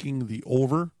also taking the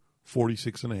over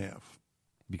 46.5.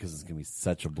 Because it's going to be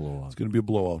such a blowout. It's going to be a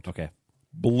blowout. Okay.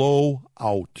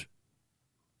 Blowout.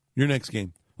 Your next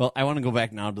game. Well, I want to go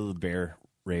back now to the Bear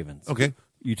Ravens. Okay.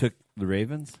 You took the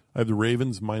Ravens? I have the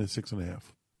Ravens minus 6.5.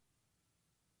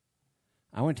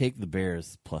 I want to take the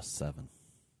Bears plus 7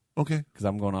 Okay. because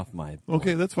I'm going off my.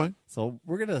 Okay, that's fine. So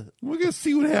we're gonna. We're going to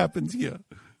see what happens here.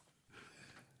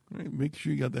 All right, make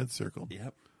sure you got that circled.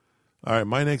 Yep. All right,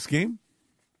 my next game,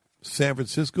 San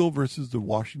Francisco versus the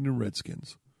Washington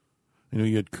Redskins. I know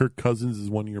you had Kirk Cousins as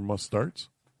one of your must-starts.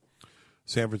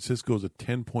 San Francisco is a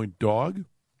 10-point dog.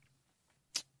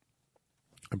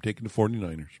 I'm taking the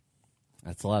 49ers.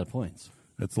 That's a lot of points.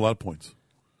 That's a lot of points.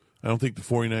 I don't think the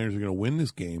 49ers are going to win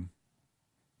this game,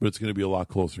 but it's going to be a lot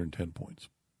closer than 10 points.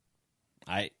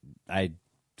 I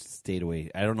stayed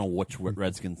away. I don't know which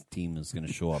Redskins team is going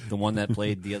to show up. The one that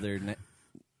played the other night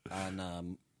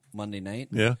on Monday night,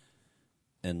 Yeah?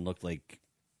 and looked like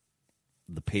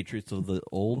the Patriots of the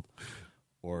old,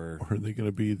 or Or are they going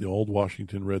to be the old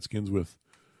Washington Redskins with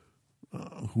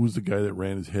who's the guy that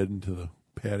ran his head into the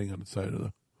padding on the side of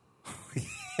the...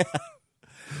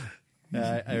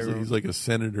 He's like a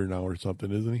senator now or something,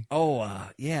 isn't he?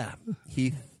 yeah,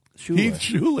 Heath Schuler. Heath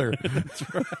Schuler.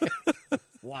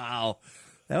 Wow,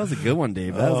 that was a good one,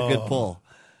 Dave. That was a good pull.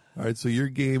 All right, so your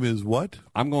game is what?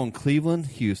 I'm going Cleveland,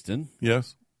 Houston,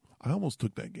 Yes. I almost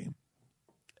took that game.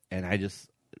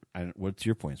 and what's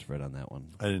your point spread on that one?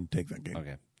 I didn't take that game.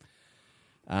 Okay.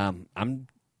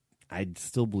 I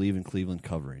still believe in Cleveland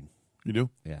covering. You do?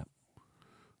 Yeah.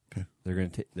 Okay.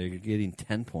 They're getting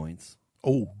 10 points.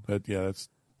 Oh, that's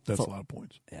a So- lot of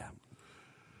points. Yeah.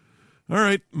 All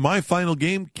right, my final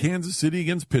game, Kansas City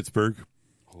against Pittsburgh.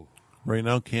 Right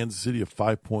now, Kansas City a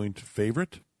 5-point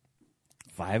favorite.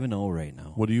 5-0 right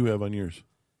now. What do you have on yours?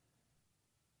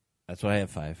 That's what I have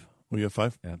 5. What do you have,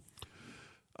 5?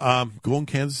 Yeah. Going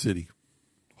Kansas City.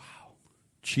 Wow.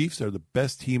 Chiefs are the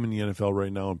best team in the NFL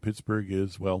right now, and Pittsburgh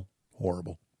is, well,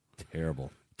 horrible.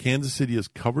 Terrible. Kansas City has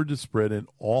covered the spread in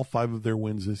all 5 of their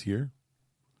wins this year.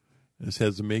 This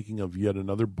has the making of yet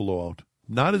another blowout.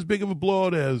 Not as big of a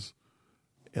blowout as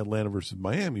Atlanta versus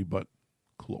Miami, but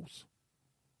close.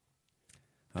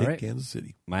 All Take right. Kansas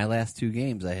City. My last two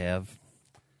games I have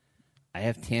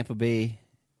Tampa Bay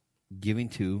giving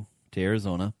two to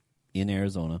Arizona, in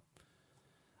Arizona.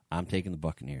 I'm taking the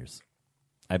Buccaneers.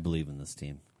 I believe in this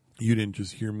team. You didn't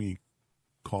just hear me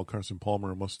call Carson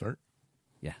Palmer a must start?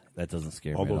 Yeah, that doesn't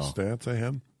scare All me at those all. stats I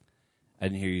had? I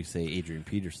didn't hear you say Adrian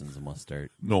Peterson's a must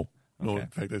start. No. No, Okay. in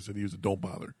fact, I said he was a don't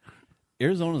bother.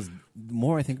 Arizona's, the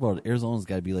more I think about it, Arizona's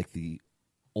got to be like the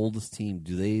oldest team.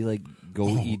 Do they like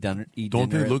go eat dinner?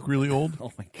 Don't they at- look really old?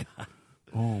 Oh my god!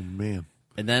 Oh, man.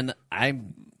 And then I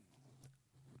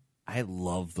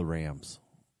love the Rams.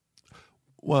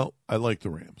 Well, I like the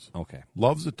Rams. Okay,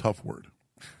 Love's a tough word.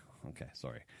 okay,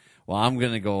 sorry. Well,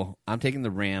 I'm taking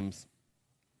the Rams.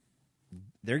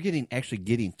 They're actually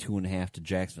getting 2.5 to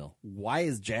Jacksonville. Why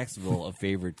is Jacksonville a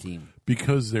favorite team?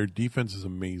 Because their defense is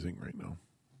amazing right now.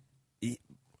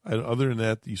 Other than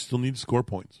that, you still need to score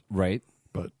points. Right.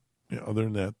 But other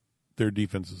than that, their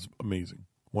defense is amazing.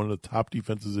 One of the top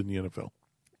defenses in the NFL.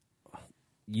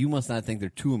 You must not think they're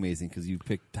too amazing because you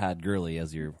picked Todd Gurley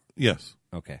as your. Yes.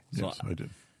 Okay. So Yes, I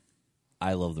did.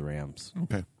 I love the Rams.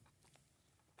 Okay.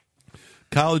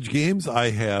 College games,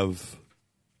 I have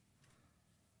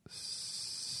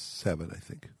 7, I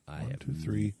think. I 1, have 2,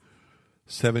 3,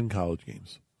 7 college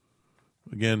games.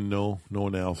 Again, no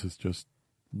analysis, just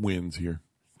wins here.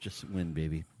 Just win,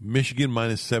 baby. Michigan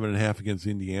minus 7.5 against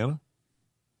Indiana.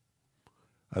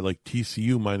 I like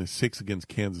TCU minus 6 against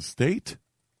Kansas State.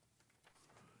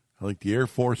 I like the Air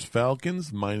Force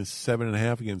Falcons minus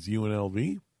 7.5 against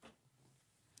UNLV.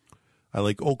 I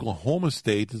like Oklahoma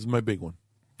State. This is my big one.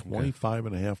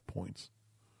 25.5 points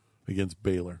against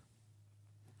Baylor.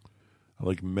 I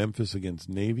like Memphis against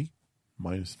Navy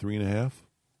minus 3.5.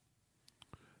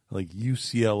 I like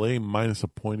UCLA minus a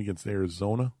point against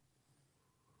Arizona.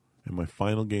 And my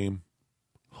final game,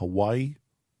 Hawaii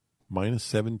minus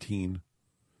 17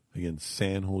 against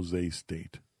San Jose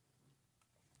State.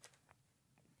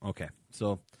 Okay.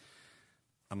 So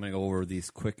I'm going to go over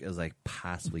these quick as I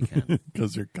possibly can.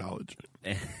 Because they're college.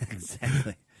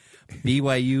 Exactly.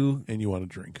 BYU. And you want to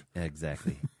drink.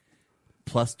 Exactly.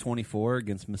 Plus 24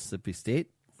 against Mississippi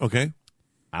State. Okay.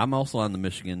 I'm also on the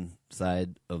Michigan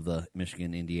side of the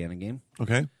Michigan-Indiana game.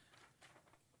 Okay.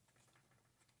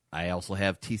 I also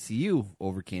have TCU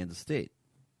over Kansas State.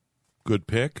 Good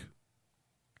pick.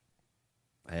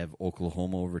 I have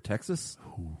Oklahoma over Texas.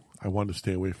 I wanted to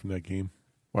stay away from that game.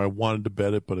 Or I wanted to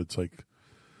bet it, but it's like,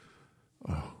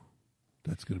 oh,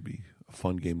 that's going to be a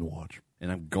fun game to watch. And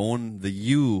I'm going the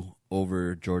U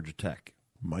over Georgia Tech.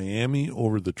 Miami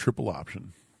over the triple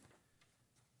option.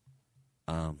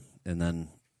 And then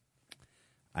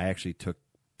I actually took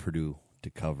Purdue to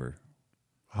cover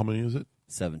How many is it?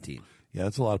 17. Yeah,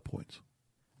 that's a lot of points.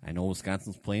 I know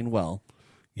Wisconsin's playing well.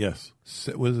 Yes.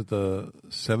 Was it the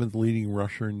 7th leading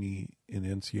rusher in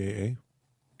NCAA?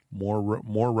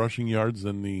 More rushing yards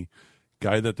than the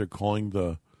guy that they're calling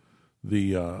the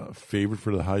favorite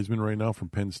for the Heisman right now from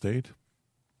Penn State.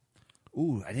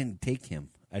 Ooh, I didn't take him.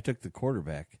 I took the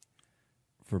quarterback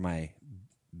for my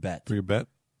bet. For your bet?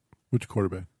 Which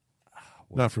quarterback?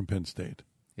 Not from Penn State.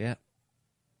 Yeah.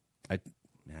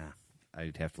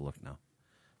 I'd have to look now.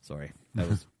 Sorry. That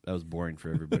was boring for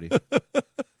everybody.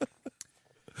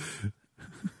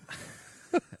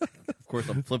 Of course,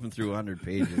 I'm flipping through 100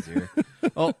 pages here.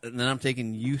 Oh, and then I'm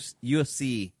taking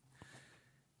USC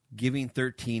giving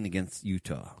 13 against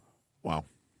Utah. Wow.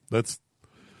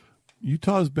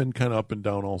 Utah's been kind of up and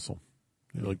down also.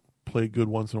 They like play good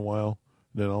once in a while,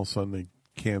 then all of a sudden they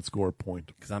can't score a point.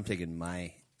 Because I'm taking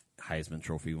my Heisman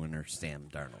Trophy winner, Sam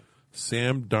Darnold.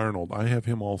 Sam Darnold. I have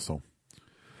him also.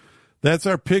 That's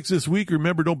our picks this week.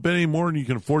 Remember, don't bet any more than you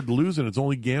can afford to lose, and it's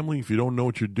only gambling if you don't know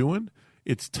what you're doing.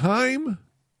 It's time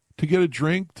to get a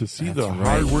drink to see the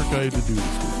hard work I had to do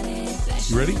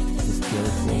this week. You ready?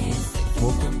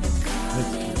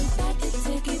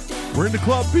 We're in the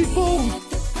club, people.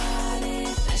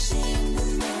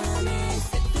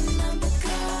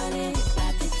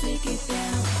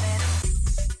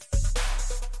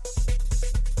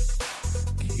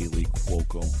 Kaylee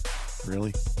Cuoco.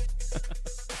 Really?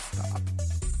 Stop.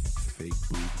 Fake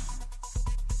boobs.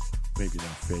 Maybe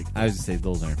not fake. I was going to say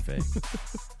those aren't fake.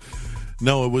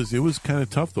 No, it was kind of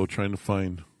tough though trying to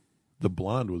find the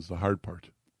blonde was the hard part.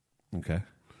 Okay.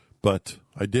 But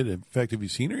I did it. In fact, have you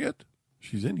seen her yet?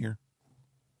 She's in here.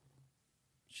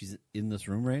 She's in this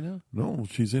room right now? No,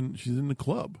 she's in the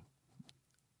club.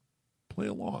 Play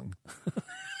along.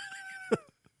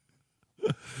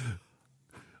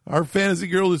 Our fantasy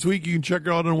girl this week, you can check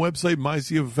her out on the website,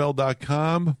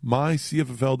 mycffl.com,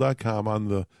 mycffl.com on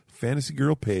the fantasy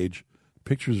girl page.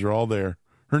 Pictures are all there.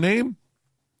 Her name?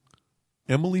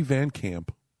 Emily Van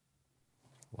Camp.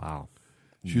 Wow.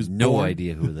 She was no born-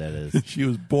 idea who that is. She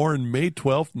was born May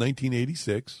 12th,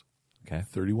 1986. Okay.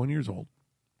 31 years old.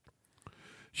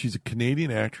 She's a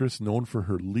Canadian actress known for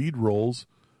her lead roles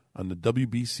on the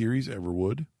WB series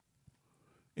Everwood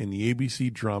and the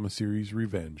ABC drama series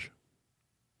Revenge.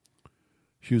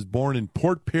 She was born in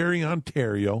Port Perry,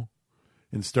 Ontario,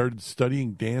 and started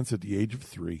studying dance at the age of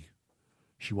 3.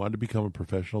 She wanted to become a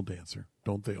professional dancer.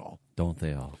 Don't they all? Don't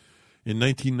they all? In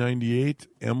 1998,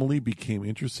 Emily became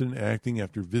interested in acting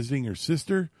after visiting her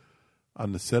sister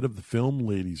on the set of the film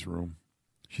Ladies' Room.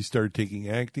 She started taking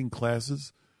acting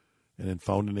classes and then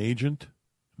found an agent,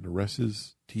 and the rest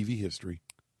is TV history.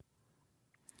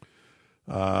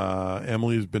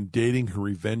 Emily has been dating her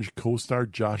Revenge co-star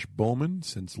Josh Bowman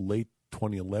since late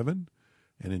 2011,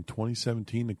 and in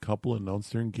 2017, the couple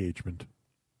announced their engagement.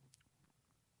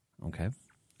 Okay. You're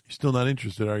still not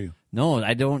interested, are you? No,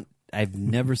 I don't. I've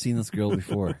never seen this girl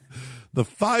before. The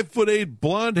 5'8",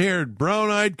 blonde-haired,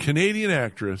 brown-eyed Canadian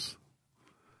actress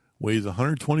weighs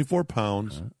 124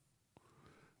 pounds,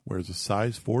 wears a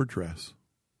size 4 dress.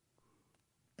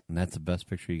 And that's the best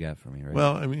picture you got for me, right?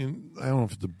 Well, I mean, I don't know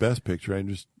if it's the best picture. I'm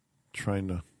just trying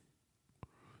to.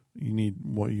 You need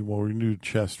we're going to do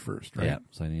chest first, right? Yeah,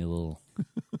 so I need a little.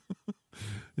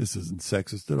 This isn't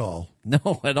sexist at all.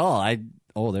 No, at all.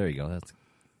 Oh, there you go.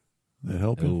 That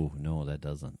help you? Oh, no, that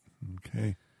doesn't.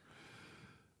 Okay.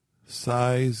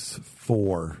 Size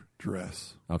 4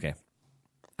 dress. Okay.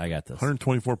 I got this.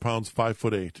 124 pounds,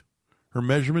 5'8". Her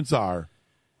measurements are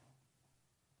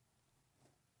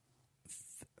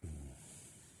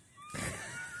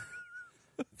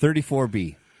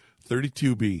 34B.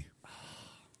 32B. I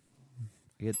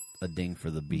get a ding for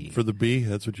the B. For the B,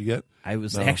 that's what you get? I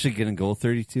was No. actually going to go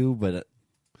 32, but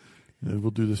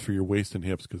We'll do this for your waist and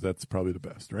hips because that's probably the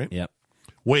best, right? yep,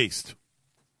 Waist,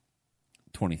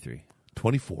 23.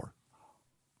 24.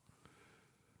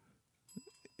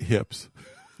 Hips.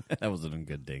 That wasn't a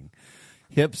good ding.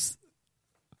 Hips,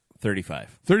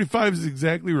 35. 35 is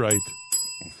exactly right.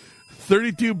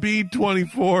 32B,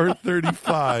 24,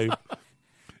 35.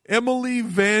 Emily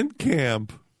Van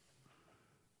Camp.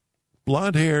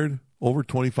 Blonde-haired, over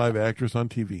 25 actress on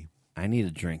TV. I need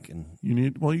a drink. And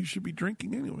You should be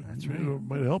drinking anyway. That's right. It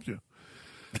might have helped you.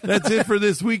 That's it for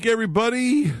this week,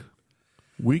 everybody.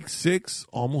 Week 6,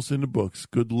 almost in the books.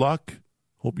 Good luck.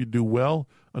 Hope you do well.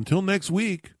 Until next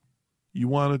week, you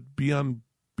want to be on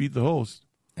Beat the Host.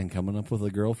 and coming up with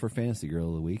a girl for Fantasy Girl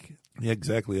of the Week. Yeah,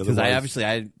 exactly. Because Otherwise,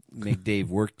 I make Dave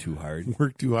work too hard.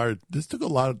 work too hard. This took a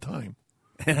lot of time.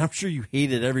 And I'm sure you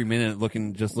hated every minute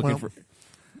looking for.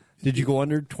 Did you go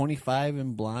under 25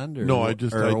 in blonde? Or, No, I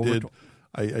over did.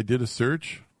 I did a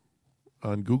search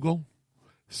on Google,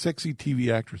 sexy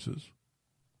TV actresses,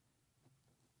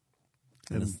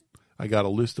 and I got a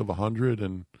list of 100,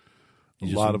 and a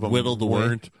You lot just of them whittled away?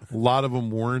 weren't. A lot of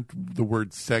them weren't the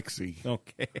word sexy.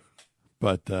 Okay.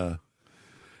 But,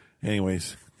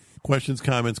 anyways, questions,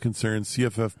 comments, concerns,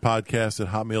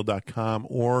 cffpodcast@hotmail.com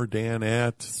or Dan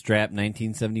at.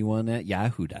 Strap1971 at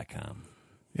yahoo.com.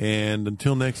 And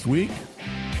until next week,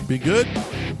 be good.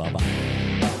 Bye-bye.